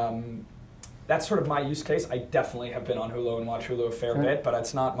 That's sort of my use case. I definitely have been on Hulu and watch Hulu a fair bit, but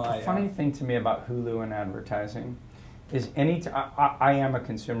it's not my... The funny thing to me about Hulu and advertising is I am a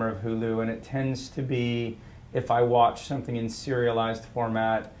consumer of Hulu, and it tends to be if I watch something in serialized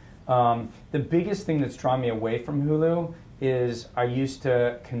format. The biggest thing that's drawn me away from Hulu is I used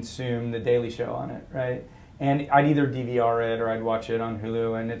to consume The Daily Show on it, right? And I'd either DVR it or I'd watch it on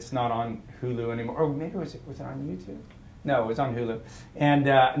Hulu, and it's not on Hulu anymore. Or maybe was it on YouTube? No, it was on Hulu. And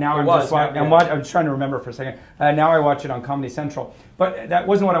now I'm just trying to remember for a second. Now I watch it on Comedy Central. But that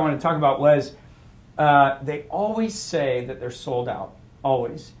wasn't what I wanted to talk about. Was they always say that they're sold out,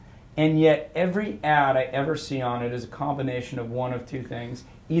 always. And yet every ad I ever see on it is a combination of one of two things.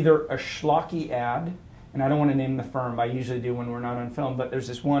 Either a schlocky ad, and I don't want to name the firm, I usually do when we're not on film, but there's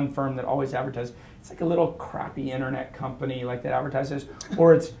this one firm that always advertises. It's like a little crappy internet company like that advertises,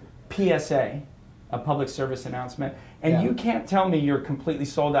 or it's PSA, a public service announcement. And you can't tell me you're completely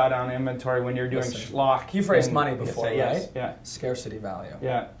sold out on inventory when you're doing schlock. You've raised money before, right? Yes, yeah. Scarcity value.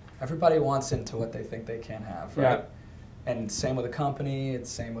 Yeah. everybody wants into what they think they can have, right? Yeah. And same with a company, it's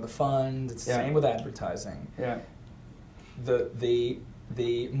same with a fund, it's the same with advertising. Yeah.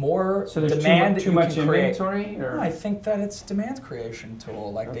 The more so there's demand too much inventory? Or? No, I think that it's demand creation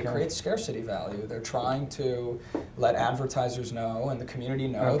tool. Like they create scarcity value. They're trying to let advertisers know and the community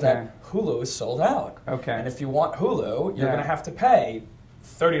know that Hulu is sold out. Okay. And if you want Hulu, you're going to have to pay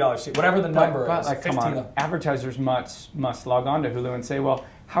 $30, whatever the number is. Like, come on, advertisers must log on to Hulu and say, well,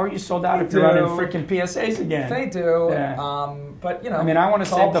 how are you sold out if you're running freaking PSAs again? They do, but you know. I mean, I want to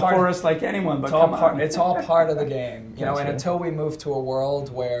save the forest like anyone, but it's all part of the game, you know. And until we move to a world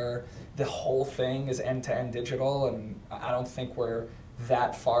where the whole thing is end-to-end digital, and I don't think we're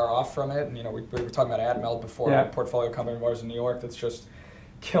that far off from it. And you know, we were talking about AdMeld before, a portfolio company of ours in New York that's just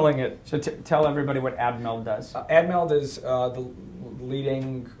killing it. So tell everybody what AdMeld does. AdMeld is the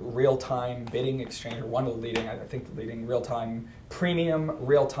leading real-time bidding exchange, or one of the leading, I think the leading real-time premium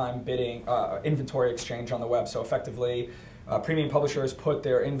real-time bidding inventory exchange on the web. So effectively, premium publishers put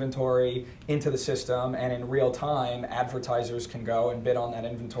their inventory into the system, and in real time, advertisers can go and bid on that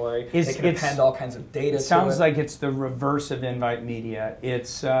inventory. They can append all kinds of data to it. It sounds like it's the reverse of Invite Media.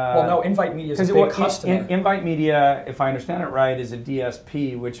 It's well, no, Invite Media is a big customer. Invite Media, if I understand it right, is a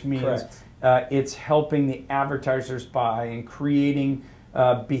DSP, which means it's helping the advertisers buy and creating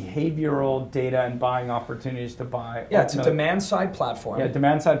behavioral data and buying opportunities to buy. Yeah, it's a demand-side platform. Yeah,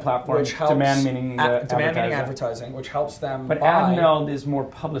 demand-side platform. Which helps demand meaning advertising, which helps them But buy. AdMeld is more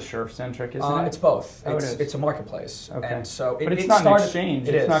publisher-centric, isn't it? It's both. Oh, it's a marketplace. Okay. And so but it's not an exchange.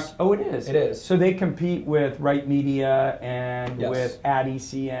 It is. Not, oh, it is. It is. So they compete with Right Media and with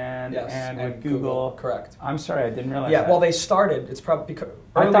AdECN and with Google. Correct. I'm sorry, I didn't realize that. Yeah, well, they started. It's probably because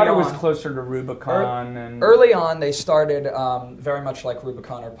I thought it was closer to Rubicon. And early on, they started very much like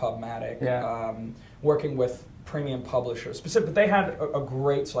Rubicon or PubMatic, working with premium publishers. Specifically, they had a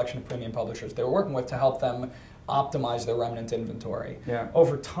great selection of premium publishers they were working with to help them optimize their remnant inventory. Yeah.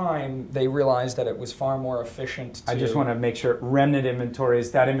 Over time, they realized that it was far more efficient to... I just want to make sure remnant inventory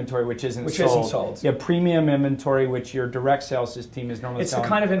is that inventory which isn't sold. Yeah, premium inventory, which your direct sales team is normally selling. It's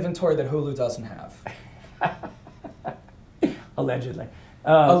the kind of inventory that Hulu doesn't have. Allegedly.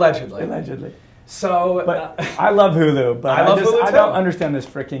 Allegedly. So, but I love Hulu, but I don't understand this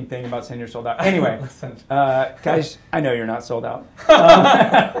freaking thing about saying you're sold out. Anyway, guys, I know you're not sold out.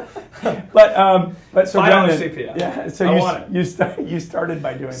 But so CPI. Yeah, so you started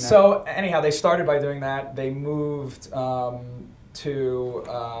by doing that. So anyhow, they started by doing that. They moved to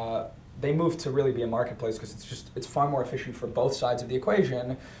really be a marketplace because it's far more efficient for both sides of the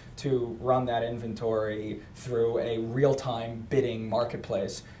equation to run that inventory through a real-time bidding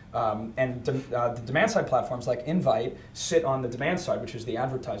marketplace. And the demand-side platforms like Invite sit on the demand side, which is the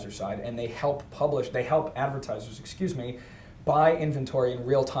advertiser side, and they help advertisers, buy inventory in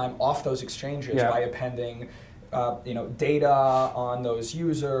real time off those exchanges by appending data on those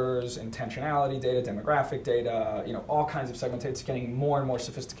users, intentionality data, demographic data, all kinds of segmentation. It's getting more and more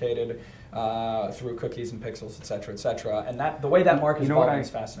sophisticated through cookies and pixels, et cetera, et cetera. And the way that market is evolving is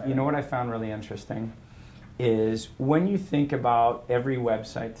fascinating. You know what I found really interesting is when you think about every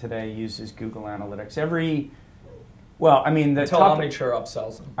website today uses Google Analytics. Until Omniture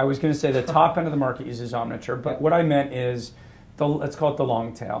upsells them. I was going to say the top end of the market uses Omniture, but what I meant is, let's call it the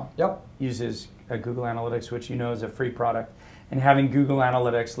long tail. Yep. Uses Google Analytics, which is a free product. And having Google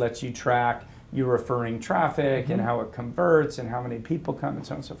Analytics lets you track your referring traffic and how it converts and how many people come and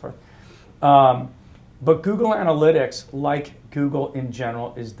so on and so forth. But Google Analytics, like Google in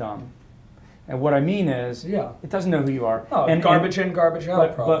general, is dumb. And what I mean is, it doesn't know who you are. Oh, and garbage in, garbage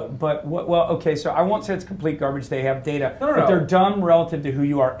out problem. Okay, so I won't say it's complete garbage. They have data, but they're dumb relative to who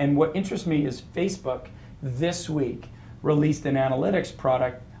you are. And what interests me is Facebook this week released an analytics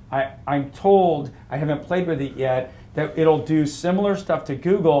product. I'm told, I haven't played with it yet, that it'll do similar stuff to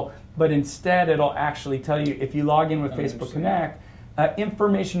Google, but instead it'll actually tell you, if you log in with Facebook Connect,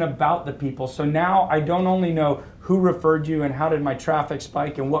 information about the people. So now I don't only know who referred you and how did my traffic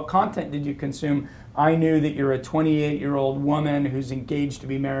spike and what content did you consume. I knew that you're a 28-year-old woman who's engaged to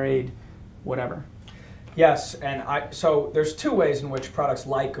be married, whatever. Yes, and so there's two ways in which products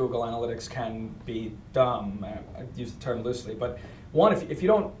like Google Analytics can be dumb. I use the term loosely, but one, if you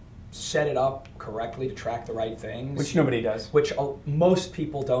don't set it up correctly to track the right things, which nobody does, which most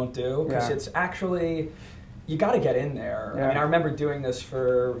people don't do, because it's actually, you got to get in there. I mean, I remember doing this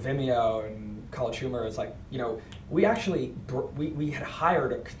for Vimeo and College Humor. It's like, we actually we had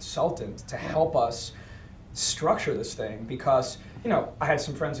hired a consultant to help us structure this thing because, I had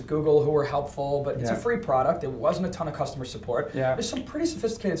some friends at Google who were helpful, but it's a free product. There wasn't a ton of customer support. There's some pretty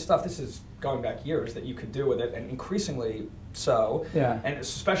sophisticated stuff. This is going back years that you could do with it, and increasingly so. Yeah. And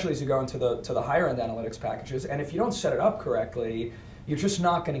especially as you go into the higher end analytics packages, and if you don't set it up correctly, you're just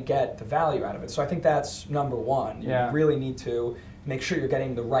not going to get the value out of it. So I think that's number one. You really need to make sure you're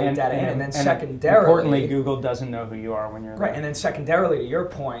getting the right data in, and then secondarily, importantly, Google doesn't know who you are when you're right. And then secondarily, to your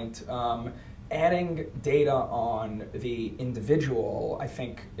point, adding data on the individual, I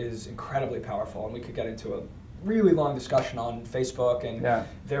think, is incredibly powerful, and we could get into a really long discussion on Facebook and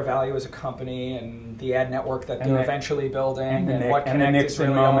their value as a company and the ad network that they're eventually building and what Connect is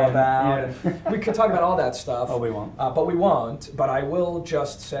really all about. Yeah. We could talk about all that stuff. Oh, we won't. But we won't. But I will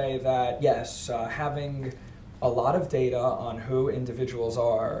just say that, yes, having a lot of data on who individuals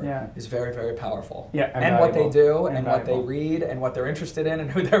are is very, very powerful. Yeah, and what they do and what they read and what they're interested in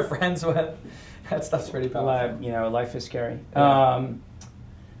and who they're friends with. That stuff's pretty powerful. Life is scary. Yeah.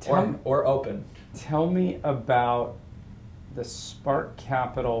 Or open. Tell me about the Spark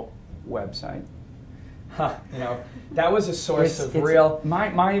Capital website. That was a source of real.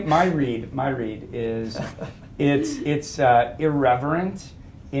 My read is it's irreverent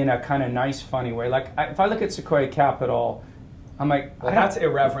in a kind of nice, funny way. Like if I look at Sequoia Capital, I'm like, well, that's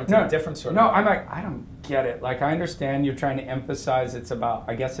irreverent in a different sort of way. I'm like, I don't get it. Like I understand you're trying to emphasize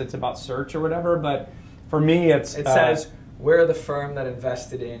I guess it's about search or whatever, but for me it says, we're the firm that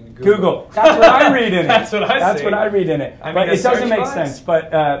invested in Google. That's what I read in it. That's what I read in it. But it doesn't make sense. But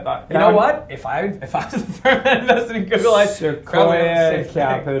you know what? If I was the firm that invested in Google, I'd Sequoia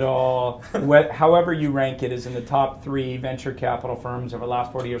Capital, however you rank it, is in the top 3 venture capital firms over the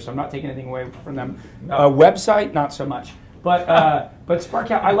last 40 years. So I'm not taking anything away from them. Website, not so much. But Spark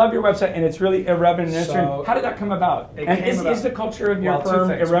Capital, I love your website, and it's really irreverent. So, how did that come about? Is the culture of your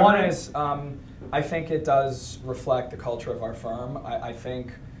firm irreverent? One is, I think it does reflect the culture of our firm. I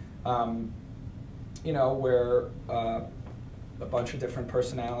think, we're a bunch of different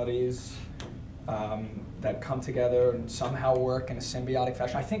personalities that come together and somehow work in a symbiotic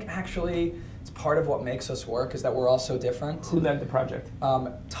fashion. I think actually it's part of what makes us work is that we're all so different. Who led the project?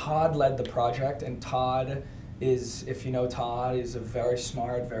 Todd led the project, and Todd is, if you know Todd, is a very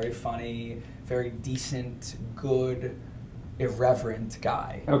smart, very funny, very decent, good, irreverent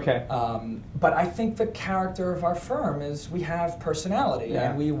guy. Okay. But I think the character of our firm is we have personality,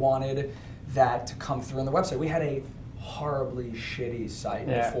 and we wanted that to come through on the website. We had a horribly shitty site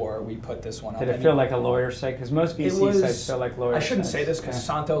before we put this one up. Did it feel like a lawyer site? Because most VC sites feel like lawyer sites. I shouldn't say this because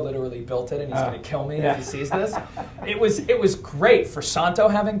Santo literally built it, and he's going to kill me if he sees this. It was great for Santo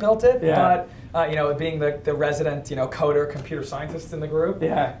having built it, but being the resident coder, computer scientist in the group.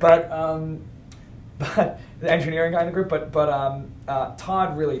 Yeah. But the engineering guy in the group, but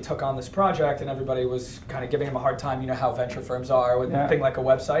Todd really took on this project, and everybody was kind of giving him a hard time. You know how venture firms are with a thing like a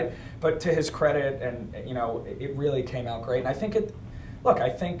website. But to his credit, and it really came out great. And I think I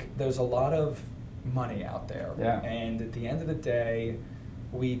think there's a lot of money out there, and at the end of the day,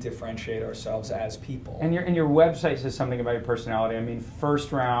 we differentiate ourselves as people. And your website says something about your personality. I mean,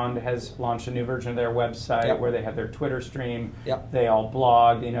 First Round has launched a new version of their website where they have their Twitter stream. They all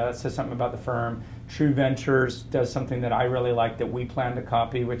blog. That says something about the firm. True Ventures does something that I really like that we plan to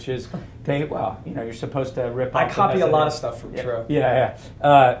copy, which is you're supposed to rip off. I copy a lot of stuff from True.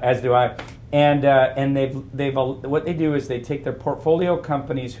 As do I. And they've what they do is they take their portfolio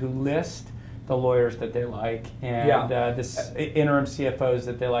companies who list the lawyers that they like and the interim CFOs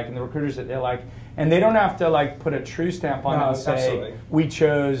that they like and the recruiters that they like, and they don't have to put a True stamp on it and say we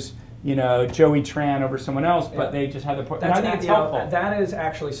chose Joey Tran over someone else, but they just have the portfolio. I think it's helpful. That is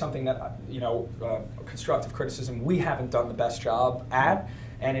actually something that constructive criticism we haven't done the best job at,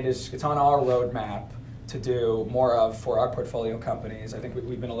 and it's on our roadmap to do more of for our portfolio companies. I think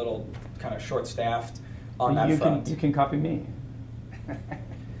we've been a little kind of short-staffed on that front. You can copy me.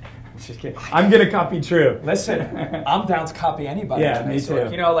 Just kidding. I'm going to copy True. Listen, I'm down to copy anybody. Yeah, me too.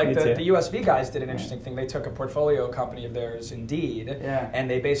 The USV guys did an interesting thing. They took a portfolio company of theirs, Indeed, and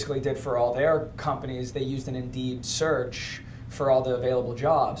they basically did for all their companies, they used an Indeed search for all the available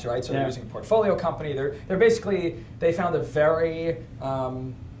jobs, right? So they're using a portfolio company. They found a very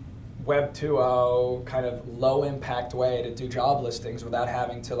Web 2.0 kind of low impact way to do job listings without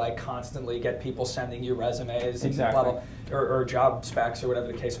having to constantly get people sending you resumes and blah, blah, or job specs or whatever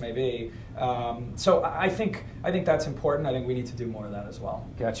the case may be. So I think that's important. I think we need to do more of that as well.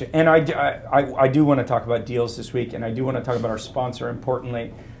 Gotcha. And I do want to talk about deals this week, and I do want to talk about our sponsor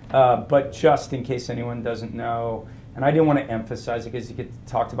importantly. But just in case anyone doesn't know, and I didn't want to emphasize it because you get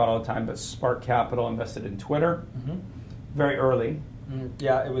talked about all the time, but Spark Capital invested in Twitter very early.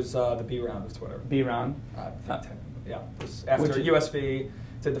 Yeah, it was the B round of Twitter. B round. It was after USV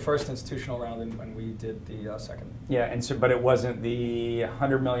did the first institutional round, and we did the second. Yeah, and so, but it wasn't the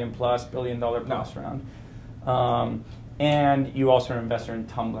 100 million plus, $1 billion plus round. And you also are an investor in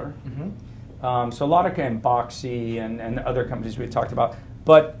Tumblr. So a lot of Boxy and other companies we've talked about.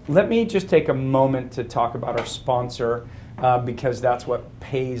 But let me just take a moment to talk about our sponsor, because that's what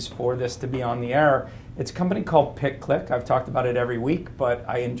pays for this to be on the air. It's a company called PickClick. I've talked about it every week, but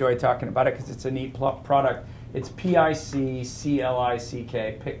I enjoy talking about it because it's a neat product. It's PICCLICK,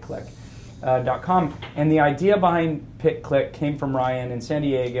 PickClick.com. And the idea behind PickClick came from Ryan in San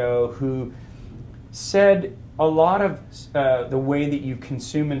Diego, who said a lot of the way that you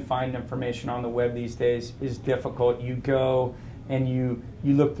consume and find information on the web these days is difficult. You go and you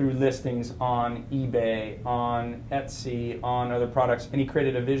look through listings on eBay, on Etsy, on other products, and he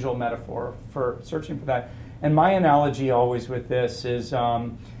created a visual metaphor for searching for that. And my analogy always with this is,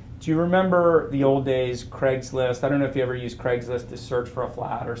 do you remember the old days, Craigslist? I don't know if you ever used Craigslist to search for a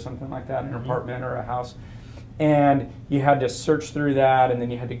flat or something like that, an apartment or a house. And you had to search through that, and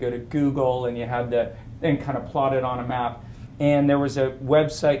then you had to go to Google, and you had to then kind of plot it on a map. And there was a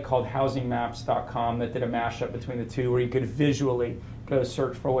website called housingmaps.com that did a mashup between the two where you could visually go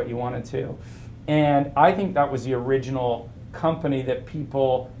search for what you wanted to. And I think that was the original company that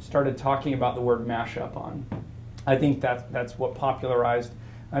people started talking about the word mashup on. I think that's what popularized.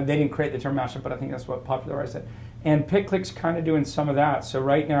 They didn't create the term mashup, but I think that's what popularized it. And PickClick's kind of doing some of that. So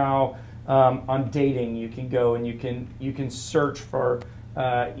right now on dating, you can go and you can search for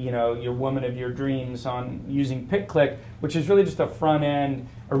your woman of your dreams on using PickClick, which is really just a front end.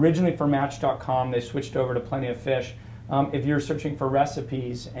 Originally for Match.com, they switched over to Plenty of Fish. If you're searching for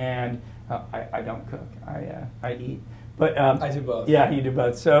recipes, and I don't cook, I eat. But I do both. Yeah, you do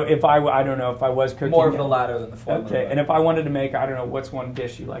both. So if I don't know if I was cooking. More of the latter than the former. Okay, and if I wanted to make, I don't know, what's one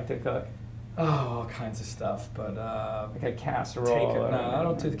dish you like to cook? Oh, all kinds of stuff, but like a casserole. No, I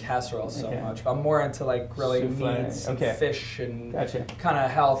don't do the casserole so much. But I'm more into like grilling meats and fish and kind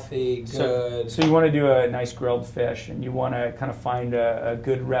of healthy, good. So you want to do a nice grilled fish, and you want to kind of find a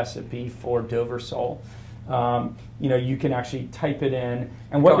good recipe for Dover sole. You can actually type it in,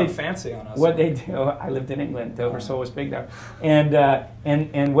 and what they fancy on us. What they do, I lived in England. Dover sole was big there,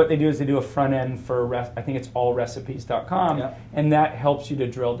 and what they do is they do a front end for I think it's allrecipes.com, and that helps you to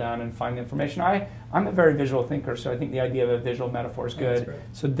drill down and find the information. I'm a very visual thinker, so I think the idea of a visual metaphor is good.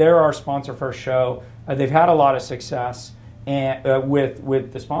 So they're our sponsor for our show. They've had a lot of success and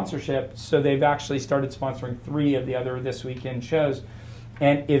with the sponsorship, so they've actually started sponsoring 3 of the other This Weekend shows.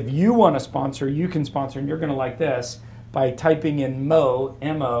 And if you want to sponsor, you can sponsor, and you're going to like this, by typing in Mo,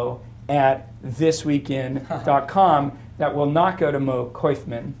 M-O, at thisweekend.com. That will not go to Mo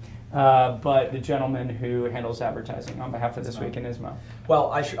Koyfman, but the gentleman who handles advertising on behalf of This Weekend is Mo.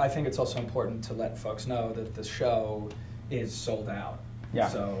 Well, I think it's also important to let folks know that the show is sold out. Yeah,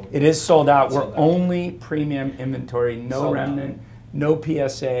 so it is sold out. We're only premium inventory, no remnant, no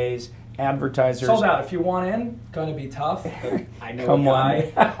PSAs. Advertisers. Sold out. If you want in, going to be tough. But I know Come a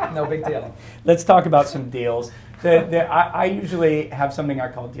guy. No big deal. Let's talk about some deals. I usually have something I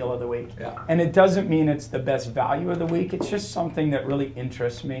call Deal of the Week. And it doesn't mean it's the best value of the week. It's just something that really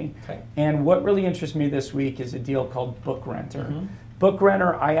interests me. And what really interests me this week is a deal called Book Renter. Book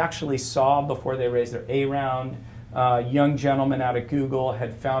Renter, I actually saw before they raised their A round. Young gentleman out of Google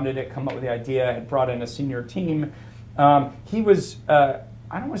had founded it, come up with the idea, had brought in a senior team. He was...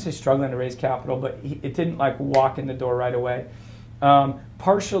 I don't want to say struggling to raise capital, but it didn't like walk in the door right away.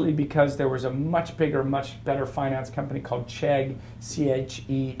 Partially because there was a much bigger, much better finance company called Chegg,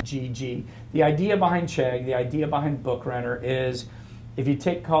 C-H-E-G-G. The idea behind Chegg, the idea behind Book Renter is if you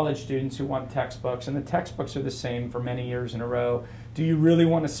take college students who want textbooks, and the textbooks are the same for many years in a row, do you really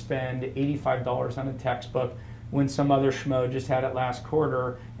want to spend $85 on a textbook when some other schmo just had it last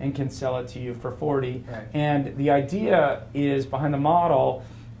quarter and can sell it to you for $40? And the idea is, behind the model,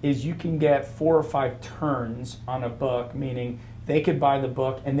 is you can get 4 or 5 turns on a book, meaning they could buy the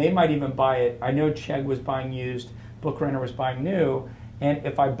book and they might even buy it. I know Chegg was buying used, Book Renter was buying new, and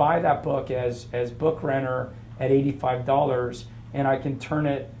if I buy that book as Book Renter at $85 and I can turn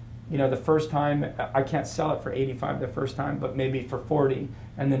it, the first time, I can't sell it for $85 the first time, but maybe for $40,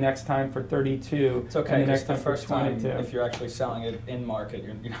 and the next time for $32. It's okay, and the next time time first for $22. Time, if you're actually selling it in market,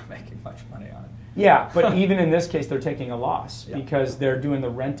 you're not making much money on it. Yeah, but even in this case, they're taking a loss because they're doing the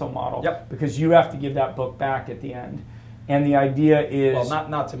rental model. Because you have to give that book back at the end. And the idea is... Well,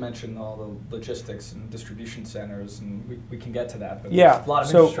 not to mention all the logistics and distribution centers, and we can get to that, but yeah, there's a lot of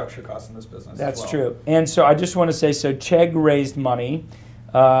infrastructure costs in this business. That's as well. true. And so I just want to say, so Chegg raised money.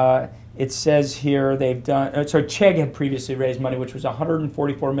 It says here they've done, so Chegg had previously raised money, which was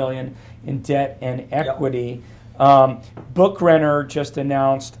 $144 million in debt and equity. Book Renter just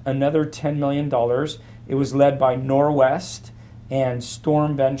announced another $10 million. It was led by Norwest and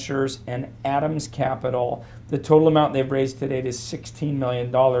Storm Ventures and Adams Capital. The total amount they've raised to date is $16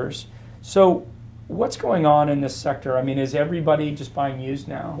 million. So what's going on in this sector? I mean, is everybody just buying used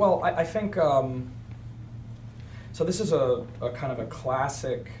now? Well, I think, so this is a kind of a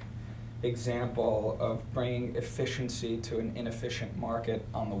classic example of bringing efficiency to an inefficient market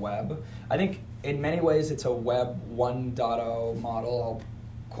on the web. I think in many ways it's a Web 1.0 model. I'll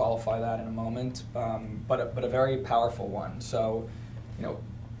qualify that in a moment, but a very powerful one. So, you know,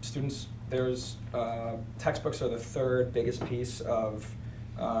 students, there's textbooks are the third biggest piece of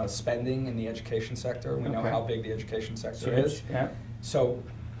spending in the education sector. We know how big the education sector is. Yeah. So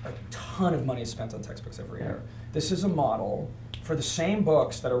a ton of money is spent on textbooks every year. This is a model for the same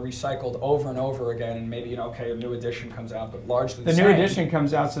books that are recycled over and over again, and maybe, you know, okay, a new edition comes out, but largely the same. The new edition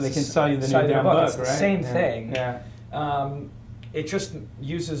comes out so they can sell you the new damn book, It's the right? same thing. Yeah. It just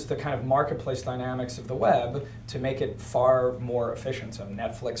uses the kind of marketplace dynamics of the web to make it far more efficient. So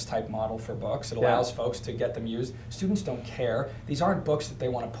Netflix type model for books. It allows folks to get them used. Students don't care. These aren't books that they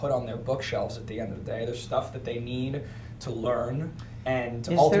want to put on their bookshelves at the end of the day. There's stuff that they need to learn, and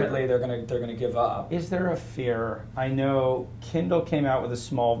ultimately they're gonna give up. Is there a fear? I know Kindle came out with a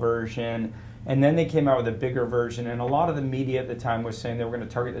small version, and then they came out with a bigger version, and a lot of the media at the time was saying they were going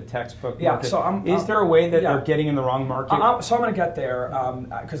to target the textbook market. So is there a way that they're getting in the wrong market? So I'm going to get there,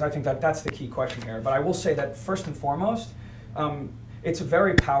 because I think that's the key question here. But I will say that first and foremost, it's a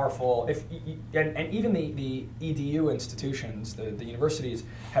very powerful, and even the EDU institutions, the universities,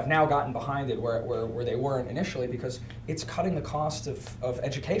 have now gotten behind it where they weren't initially, because it's cutting the cost of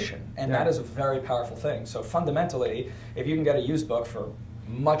education, and that is a very powerful thing. So fundamentally, if you can get a used book for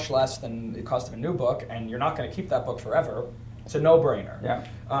much less than the cost of a new book, and you're not going to keep that book forever, it's a no-brainer.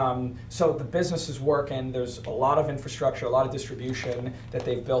 Yeah. So the business is working. There's a lot of infrastructure, a lot of distribution that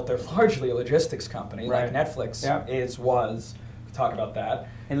they've built. They're largely a logistics company, like Netflix was. We'll talk about that.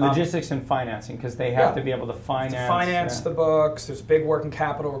 And logistics and financing, because they have to be able to finance. The books. There's big working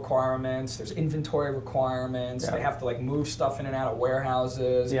capital requirements. There's inventory requirements. They have to like move stuff in and out of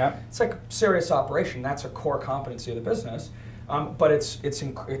warehouses. Yeah. It's like a serious operation. That's a core competency of the business. But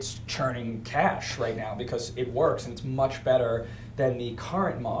it's churning cash right now because it works, and it's much better than the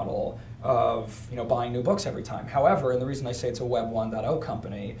current model of, you know, buying new books every time. However, and the reason I say it's a Web 1.0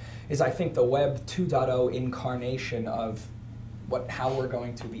 company is I think the Web 2.0 incarnation of how we're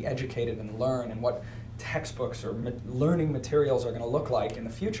going to be educated and learn, and what textbooks or learning materials are going to look like in the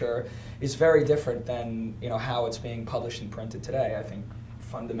future is very different than, you know, how it's being published and printed today. I think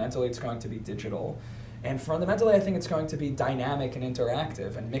fundamentally it's going to be digital. And fundamentally, I think it's going to be dynamic and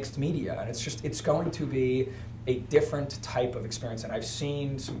interactive and mixed media. And it's going to be a different type of experience. And I've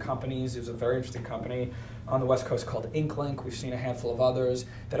seen some companies, there's a very interesting company on the West Coast called Inklink. We've seen a handful of others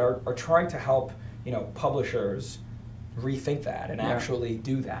that are trying to help, you know, publishers rethink that and actually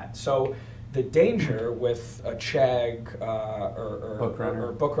do that. So the danger with a Chegg or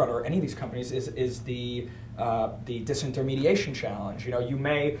Book Runner or any of these companies is the disintermediation challenge. You know, you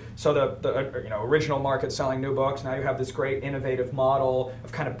may, so the original market selling new books, now you have this great innovative model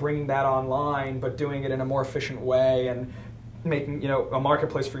of kind of bringing that online, but doing it in a more efficient way and making, you know, a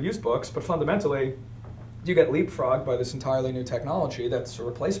marketplace for used books. But fundamentally, you get leapfrogged by this entirely new technology that's a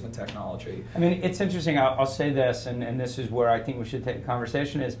replacement technology. I mean, it's interesting. I'll say this, and this is where I think we should take the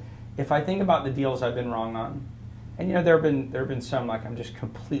conversation is, if I think about the deals I've been wrong on, and you know, there have been some like I'm just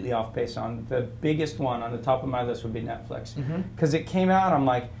completely off base on. The biggest one on the top of my list would be Netflix, because it came out. I'm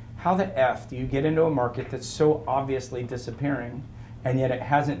like, how the F do you get into a market that's so obviously disappearing, and yet it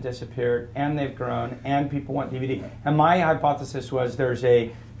hasn't disappeared, and they've grown, and people want DVD. And my hypothesis was there's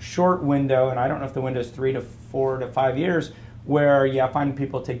a short window, and I don't know if the window is 3 to 4 to 5 years, where I find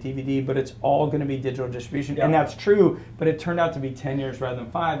people take DVD, but it's all going to be digital distribution, and that's true. But it turned out to be 10 years rather than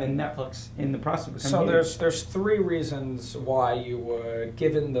 5, and Netflix in the process of becoming huge. There's 3 reasons why you would,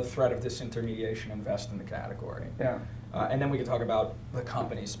 given the threat of disintermediation, invest in the category. Yeah, and then we can talk about the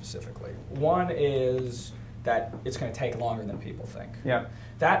company specifically. One is that it's going to take longer than people think. Yeah,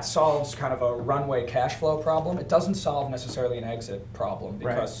 that solves kind of a runway cash flow problem. It doesn't solve necessarily an exit problem,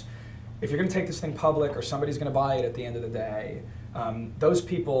 because if you're going to take this thing public or somebody's going to buy it at the end of the day, those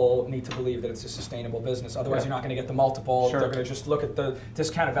people need to believe that it's a sustainable business. Otherwise, you're not going to get the multiple. They're going to just look at the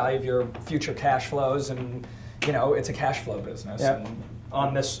discounted value of your future cash flows, and you know, it's a cash flow business. And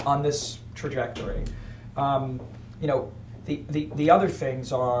on this trajectory, you know, the other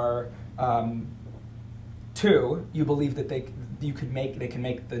things are. 2, you believe that they can make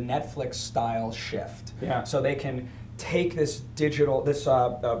the Netflix style shift. Yeah. So they can take this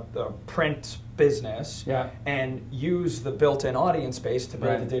print business Yeah. and use the built-in audience base to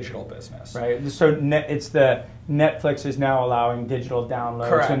build Right. a digital business. Right. So it's the Netflix is now allowing digital downloads,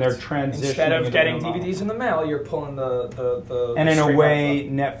 Correct. and they're transitioning. Instead of into getting the model. DVDs in the mail, you're pulling the And in a stream way,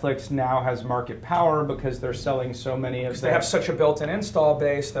 out Netflix now has market power because they're selling so many of. because they have such a built-in install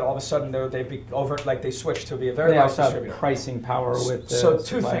base that all of a sudden they switch to be a very They large also have distributor. pricing power with. The So two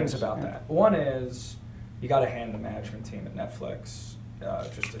suppliers. things about that. One is you got to hand the management team at Netflix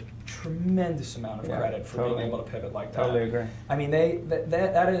just a tremendous amount of credit for being able to pivot like that. Totally agree. I mean,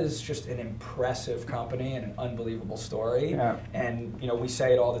 that is just an impressive company and an unbelievable story. Yeah. And we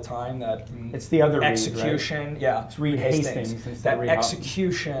say it all the time that It's the other Reed, execution. right? Yeah, It's Reed Hastings. instead that of Reed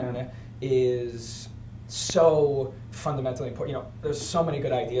execution is so fundamentally important. There's so many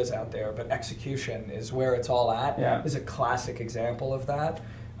good ideas out there, but execution is where it's all at. Yeah. Is a classic example of that.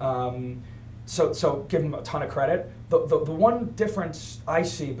 So give them a ton of credit. The one difference I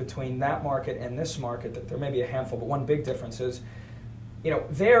see between that market and this market, that there may be a handful, but one big difference is,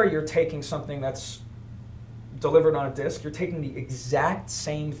 there you're taking something that's delivered on a disc, you're taking the exact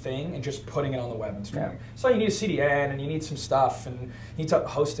same thing and just putting it on the web and streaming. Yeah. So you need a CDN and you need some stuff and you need to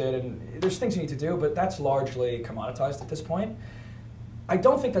host it and there's things you need to do, but that's largely commoditized at this point. I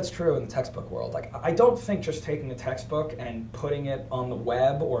don't think that's true in the textbook world. Like, I don't think just taking a textbook and putting it on the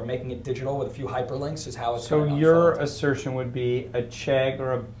web or making it digital with a few hyperlinks is how it's So going to your unfold. assertion would be a Chegg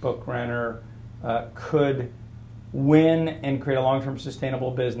or a book renter could win and create a long-term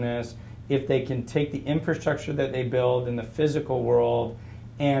sustainable business if they can take the infrastructure that they build in the physical world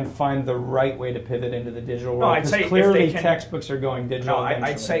and find the right way to pivot into the digital world. I'd say Because if clearly they can- textbooks are going digital. No, I'd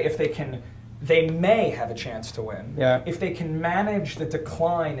eventually. say if they can, they may have a chance to win. Yeah. If they can manage the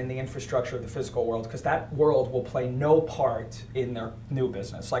decline in the infrastructure of the physical world, because that world will play no part in their new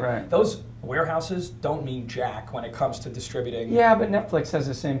business. Like, Right. those warehouses don't mean jack when it comes to distributing. Yeah, but Netflix has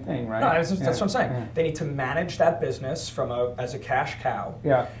the same thing, right? No, that's Yeah. what I'm saying. Yeah. They need to manage that business as a cash cow.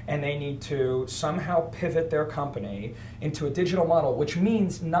 Yeah. And they need to somehow pivot their company into a digital model, which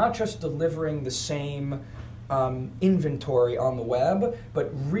means not just delivering the same inventory on the web,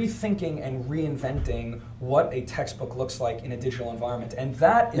 but rethinking and reinventing what a textbook looks like in a digital environment. And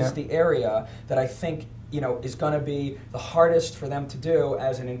that is the area that I think is going to be the hardest for them to do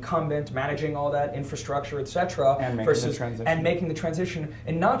as an incumbent, managing all that infrastructure, et cetera, And making versus the transition. and making the transition,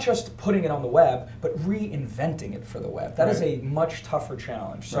 and not just putting it on the web, but reinventing it for the web. That is a much tougher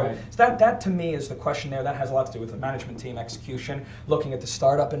challenge. So, that to me is the question there. That has a lot to do with the management team execution, looking at the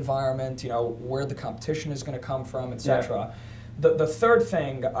startup environment, where the competition is going to come from, et cetera. The third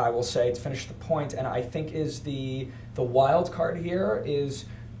thing I will say to finish the point, and I think is the wild card here, is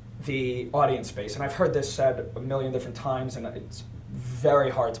the audience space. And I've heard this said a million different times, and it's very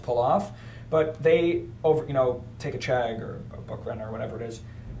hard to pull off. But they take a Chegg or a book renter or whatever it is.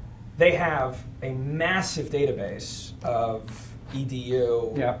 They have a massive database of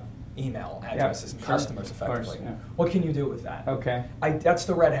EDU email addresses and customers effectively. What can you do with that? Okay. That's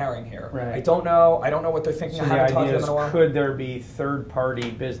the red herring here. Right. I don't know what they're thinking. So I the haven't talked idea to is, them in a while. could there be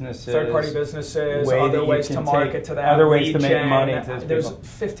third-party businesses, other ways to market to them, other ways to make lead money gen, to those there's people?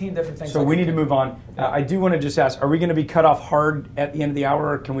 15 different things. So we need to move on. I do want to just ask, are we going to be cut off hard at the end of the hour,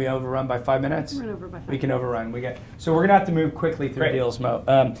 or can we overrun by 5 minutes? Run over by 5 We can overrun. So we're going to have to move quickly through Great. deals,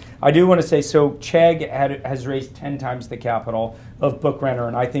 Mo. I do want to say, so Chegg has raised 10 times the capital of Book Renter,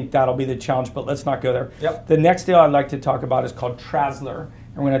 and I think that'll be the challenge, but let's not go there. Yep. The next deal I'd like to talk about is called Trasler.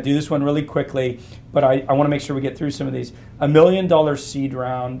 And we're going to do this one really quickly, but I want to make sure we get through some of these. $1 million seed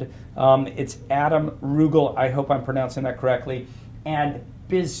round. It's Adam Rugel, I hope I'm pronouncing that correctly, and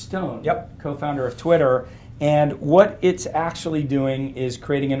Biz Stone, co-founder of Twitter. And what it's actually doing is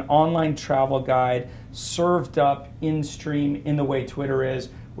creating an online travel guide served up in stream in the way Twitter is,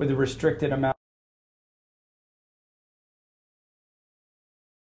 with a restricted amount.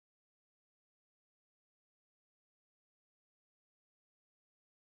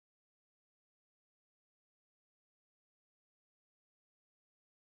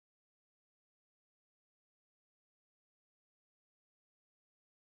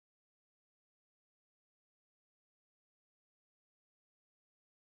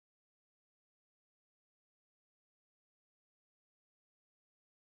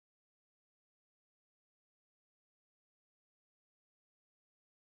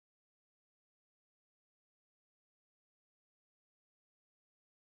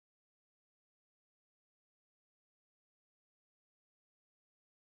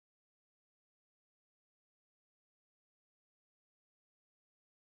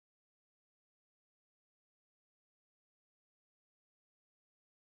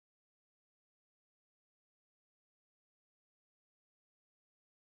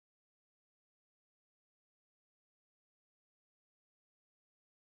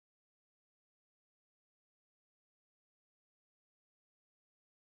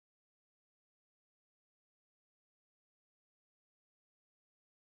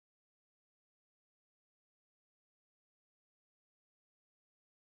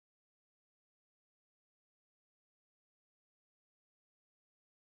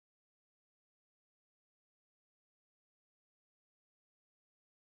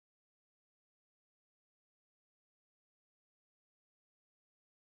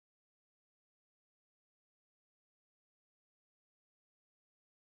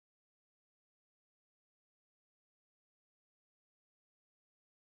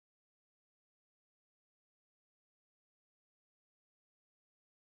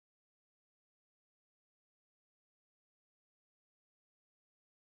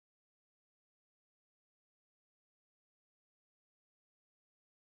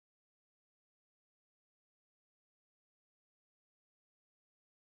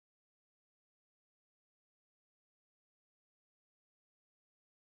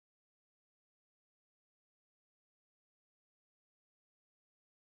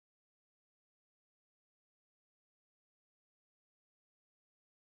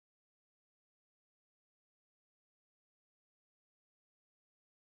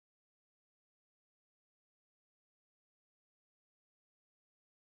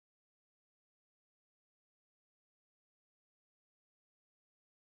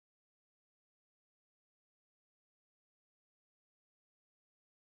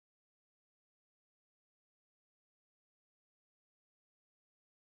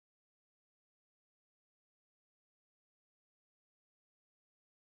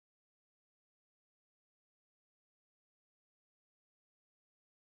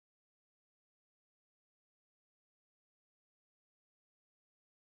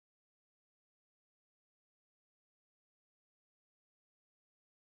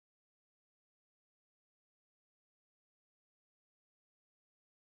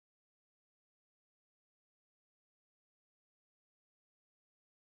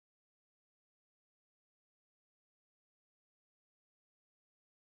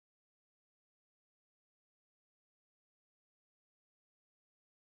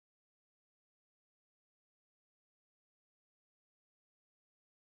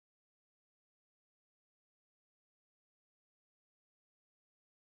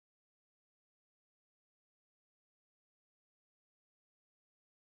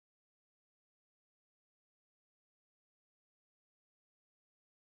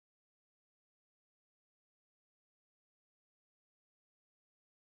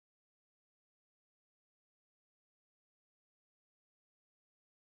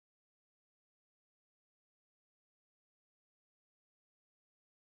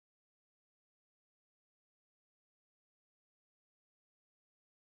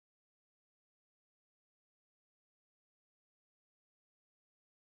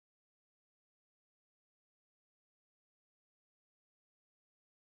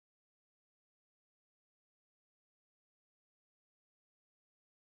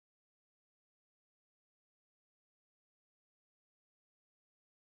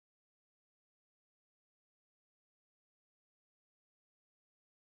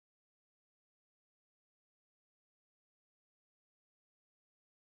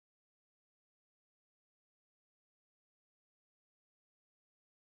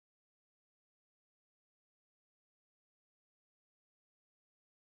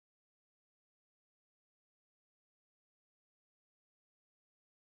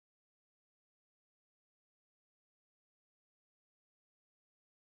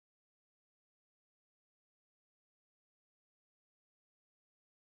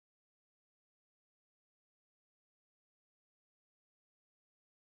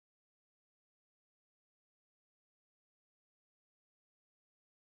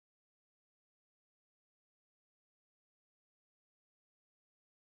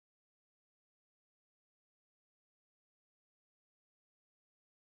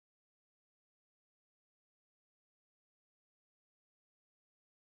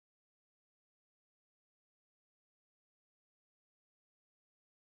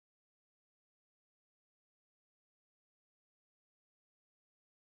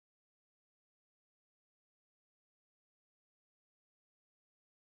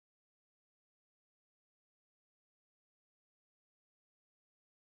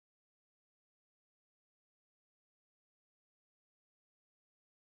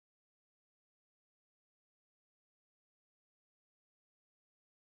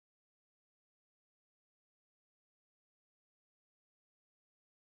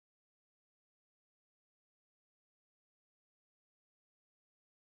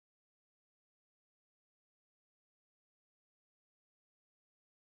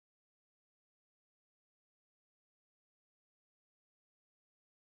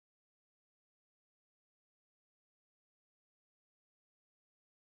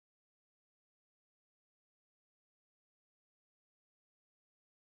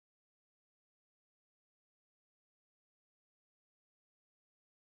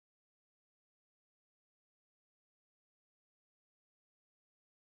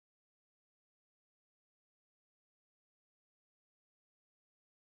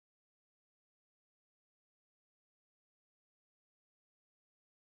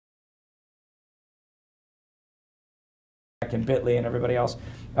 and Bitly and everybody else.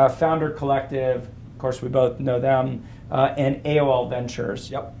 Founder Collective, of course, we both know them, and AOL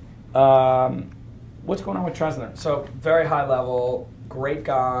Ventures. Yep. What's going on with Tresner? So very high level, great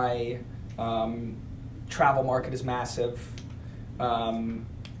guy. Travel market is massive.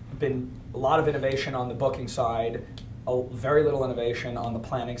 Been a lot of innovation on the booking side, very little innovation on the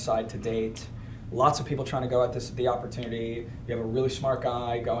planning side to date. Lots of people trying to go at the opportunity. You have a really smart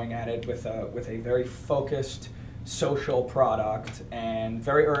guy going at it with a very focused social product, and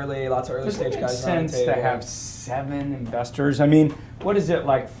very early, lots of early stage guys around the table. Does it make sense to have 7 investors? I mean, what is it,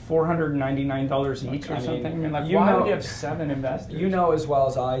 like $499 each or something? I mean, like, why would you have 7 investors? You know as well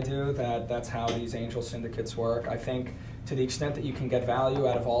as I do that that's how these angel syndicates work. I think to the extent that you can get value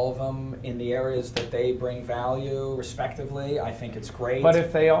out of all of them in the areas that they bring value, respectively, I think it's great. But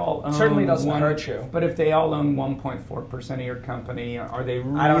if they all own certainly doesn't hurt you. But if they all own 1.4% of your company, are they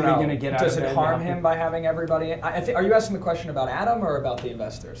really I don't know. going to get out of it? Does it harm him by having everybody? Are you asking the question about Adam or about the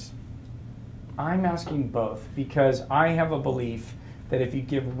investors? I'm asking both, because I have a belief that if you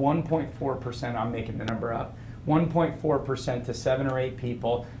give 1.4%, I'm making the number up, 1.4% to 7 or 8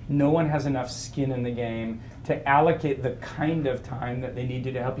 people, no one has enough skin in the game to allocate the kind of time that they need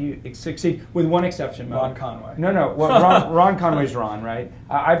to help you succeed, with one exception. Ron Conway. No. Well, Ron Conway's Ron, right?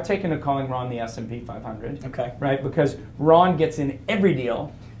 I've taken to calling Ron the S&P 500. Okay. Right, because Ron gets in every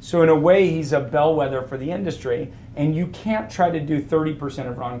deal. So in a way, he's a bellwether for the industry, and you can't try to do 30%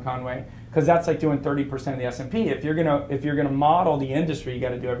 of Ron Conway, because that's like doing 30% of the S&P. If you're gonna model the industry, you got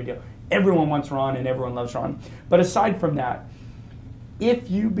to do every deal. Everyone wants Ron, and everyone loves Ron. But aside from that, if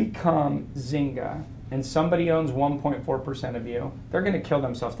you become Zynga and somebody owns 1.4% of you, they're going to kill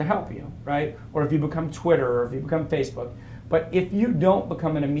themselves to help you, right? Or if you become Twitter, or if you become Facebook. But if you don't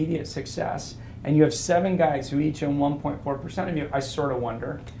become an immediate success, and you have 7 guys who each own 1.4% of you, I sort of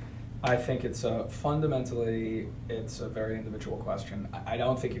wonder. I think it's fundamentally, it's a very individual question. I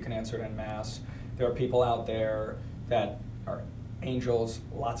don't think you can answer it en masse. There are people out there that are angels,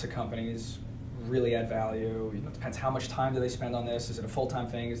 lots of companies, really add value. It depends how much time do they spend on this. Is it a full-time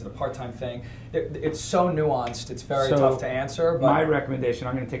thing? Is it a part-time thing? It's so nuanced. It's very tough to answer. But my recommendation,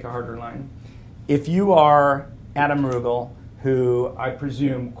 I'm going to take a harder line. If you are Adam Rugel, who I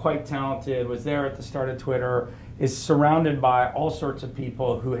presume quite talented, was there at the start of Twitter, is surrounded by all sorts of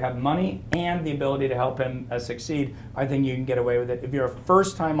people who have money and the ability to help him succeed, I think you can get away with it. If you're a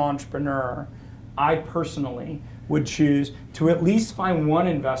first-time entrepreneur, I personally would choose to at least find one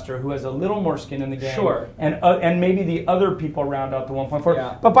investor who has a little more skin in the game. Sure. And maybe the other people round out the 1.4.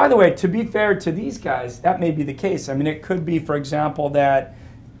 Yeah. But by the way, to be fair to these guys, that may be the case. I mean, it could be, for example, that,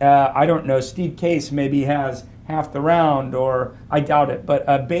 I don't know, Steve Case maybe has half the round, or I doubt it, but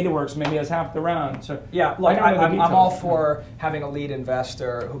BetaWorks maybe has half the round. So yeah, look, I'm all for having a lead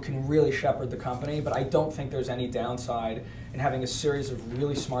investor who can really shepherd the company, but I don't think there's any downside in having a series of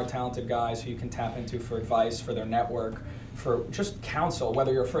really smart, talented guys who you can tap into for advice, for their network, for just counsel,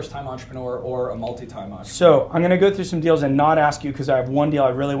 whether you're a first-time entrepreneur or a multi-time entrepreneur. So I'm going to go through some deals and not ask you, because I have one deal I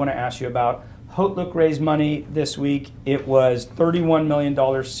really want to ask you about. Hotlook raised money this week. It was $31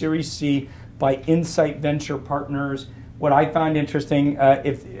 million Series C by Insight Venture Partners. What I found interesting,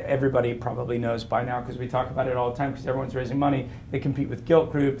 if everybody probably knows by now, because we talk about it all the time, because everyone's raising money, they compete with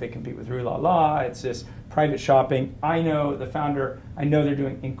Gilt Group, they compete with Rue La La, it's this private shopping. I know the founder, I know they're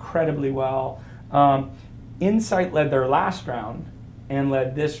doing incredibly well. Insight led their last round and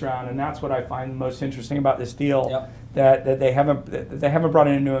led this round, and that's what I find most interesting about this deal. Yep. That they haven't brought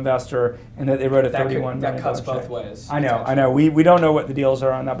in a new investor, and that they wrote a $31 million that cuts both check. ways. I know. We don't know what the deals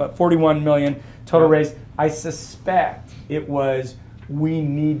are on that, but $41 million total raise. I suspect it was, we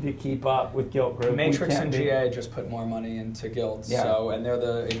need to keep up with Gilt Group. Matrix and GA just put more money into Gilt, and they're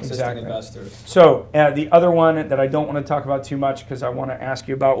the existing investors. So the other one that I don't want to talk about too much, because I want to ask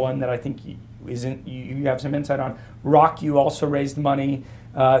you about one that I think you have some insight on. RockU also raised money.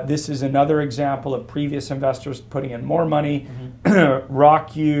 This is another example of previous investors putting in more money. Mm-hmm.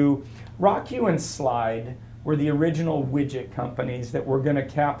 RockU and Slide were the original widget companies that were going to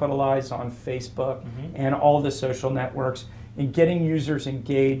capitalize on Facebook and all the social networks and getting users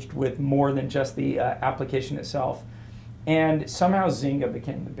engaged with more than just the application itself. And somehow Zynga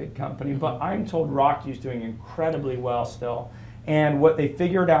became the big company, but I'm told RockU's doing incredibly well still. And what they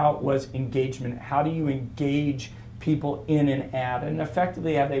figured out was engagement. How do you engage people in an ad? And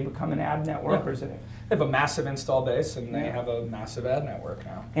effectively, have they become an ad network, or is it? They have a massive install base, and they have a massive ad network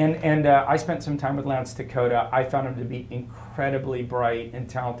now. And I spent some time with Lance Dakota. I found him to be incredibly bright and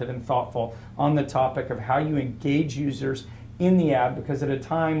talented and thoughtful on the topic of how you engage users in the ad, because at a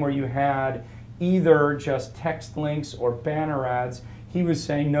time where you had either just text links or banner ads, he was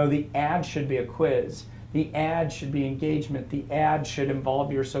saying, no, the ad should be a quiz. The ad should be engagement. The ad should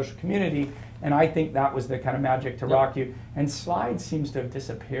involve your social community. And I think that was the kind of magic to rock you. And Slide seems to have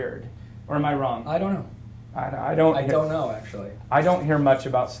disappeared. Or am I wrong? I don't know. I don't know, actually. I don't hear much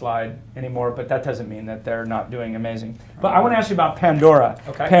about Slide anymore, but that doesn't mean that they're not doing amazing. But I want to ask you about Pandora.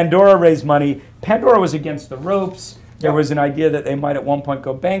 Okay. Pandora raised money. Pandora was against the ropes. There was an idea that they might at one point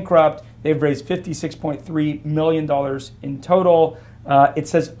go bankrupt. They've raised $56.3 million in total. It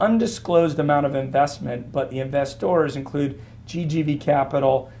says undisclosed amount of investment, but the investors include GGV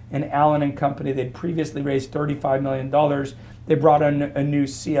Capital and Allen & Company. They'd previously raised $35 million. They brought in a new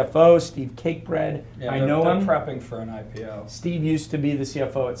CFO, Steve Cakebread. Yeah, I know him. They're prepping for an IPO. Steve used to be the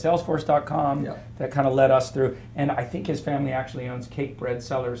CFO at Salesforce.com. That kind of led us through. And I think his family actually owns Cakebread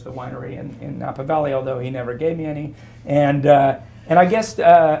Cellars, the winery in Napa Valley, although he never gave me any. And I guess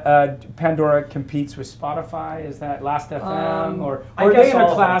Pandora competes with Spotify. Is that Last.fm? Or are they in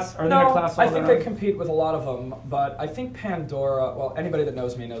a class? Are they in a class? I think they compete with a lot of them. But I think Pandora, well, anybody that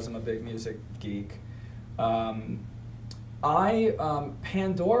knows me knows I'm a big music geek.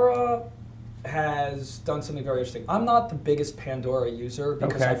 Pandora has done something very interesting. I'm not the biggest Pandora user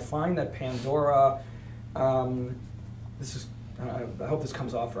because I find that Pandora, I hope this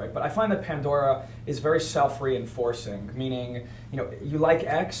comes off right, but I find that Pandora is very self-reinforcing, meaning, you like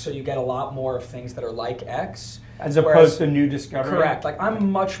X, so you get a lot more of things that are like X. As opposed to new discovery? Correct. Like,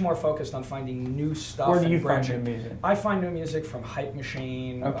 I'm much more focused on finding new stuff. Where do you find new music? I find new music from Hype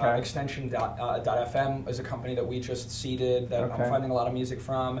Machine. Extension.fm is a company that we just seeded that I'm finding a lot of music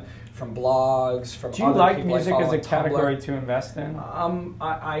from blogs, from Do you like music as a category to invest in?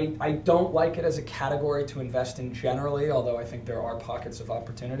 I don't like it as a category to invest in generally, although I think there are pockets of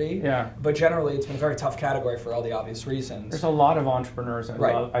opportunity. Yeah. But generally, it's been a very tough category for all the obvious reasons. There's a lot of entrepreneurs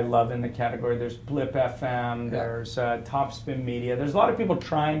I love in the category. There's Blip FM, there's Topspin Media. There's a lot of people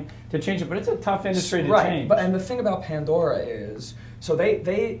trying to change it, but it's a tough industry to change. And the thing about Pandora is, so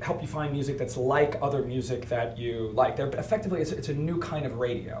they help you find music that's like other music that you like. They're effectively, it's a new kind of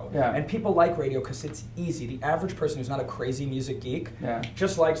radio. Yeah. And people like radio because it's easy. The average person who's not a crazy music geek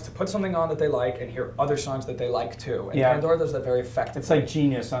just likes to put something on that they like and hear other songs that they like too. And Pandora does that very effectively. It's like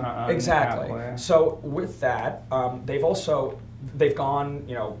Genius on exactly. Apple, So with that, they've gone,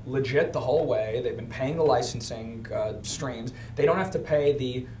 legit the whole way. They've been paying the licensing streams. They don't have to pay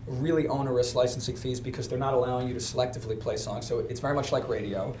the really onerous licensing fees because they're not allowing you to selectively play songs. So it's very much like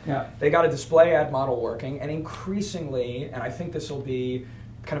radio. Yeah. They got a display ad model working, and increasingly, and I think this will be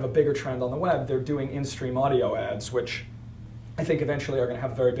kind of a bigger trend on the web, they're doing in-stream audio ads, which I think eventually are going to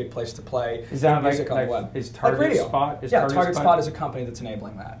have a very big place to play in music on the web. Is Target Spot? Target Spot is a company that's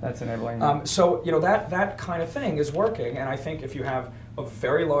enabling that. That's enabling that. So that kind of thing is working, and I think if you have a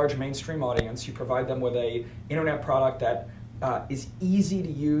very large mainstream audience, you provide them with a internet product that is easy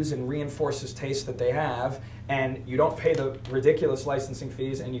to use and reinforces taste that they have, and you don't pay the ridiculous licensing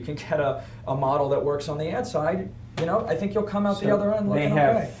fees, and you can get a model that works on the ad side, I think you'll come out the other end looking They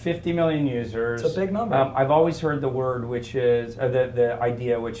have 50 million users. It's a big number. I've always heard the word, which is, the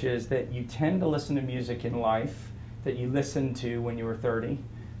idea, which is that you tend to listen to music in life that you listened to when you were 30.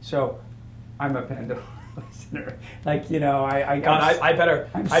 So I'm a Pandora listener. Like, I better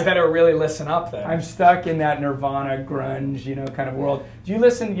really listen up then. I'm stuck in that Nirvana grunge, kind of world. Do you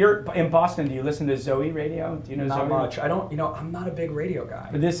listen? You're in Boston. Do you listen to Zoe Radio? Do you know Zoe? Not much. I don't. I'm not a big radio guy.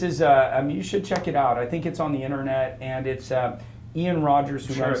 But this is. You should check it out. I think it's on the internet, and it's Ian Rogers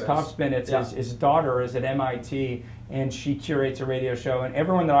who runs Topspin. It's his daughter is at MIT, and she curates a radio show. And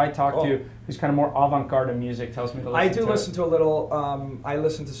everyone that I talk to who's kind of more avant-garde in music tells me to listen to it. I do listen to a little. I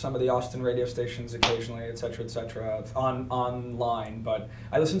listen to some of the Austin radio stations occasionally, et cetera, online. But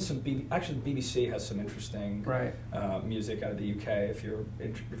I listen to some. Actually, the BBC has some interesting music out of the UK. If you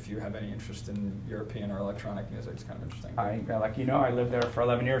have any interest in European or electronic music, it's kind of interesting. I lived there for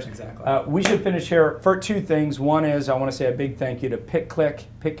 11 years. Exactly. We should finish here for two things. One is I want to say a big thank you to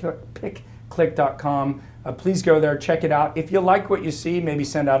pickclick.com. Please go there, check it out. If you like what you see, maybe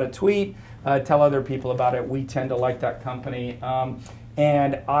send out a tweet, tell other people about it. We tend to like that company.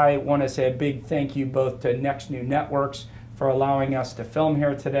 And I want to say a big thank you both to Next New Networks for allowing us to film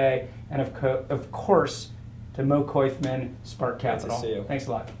here today, and of course to Mo Koyfman, Spark Capital. Great to see you. Thanks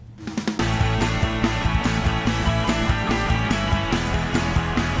a lot.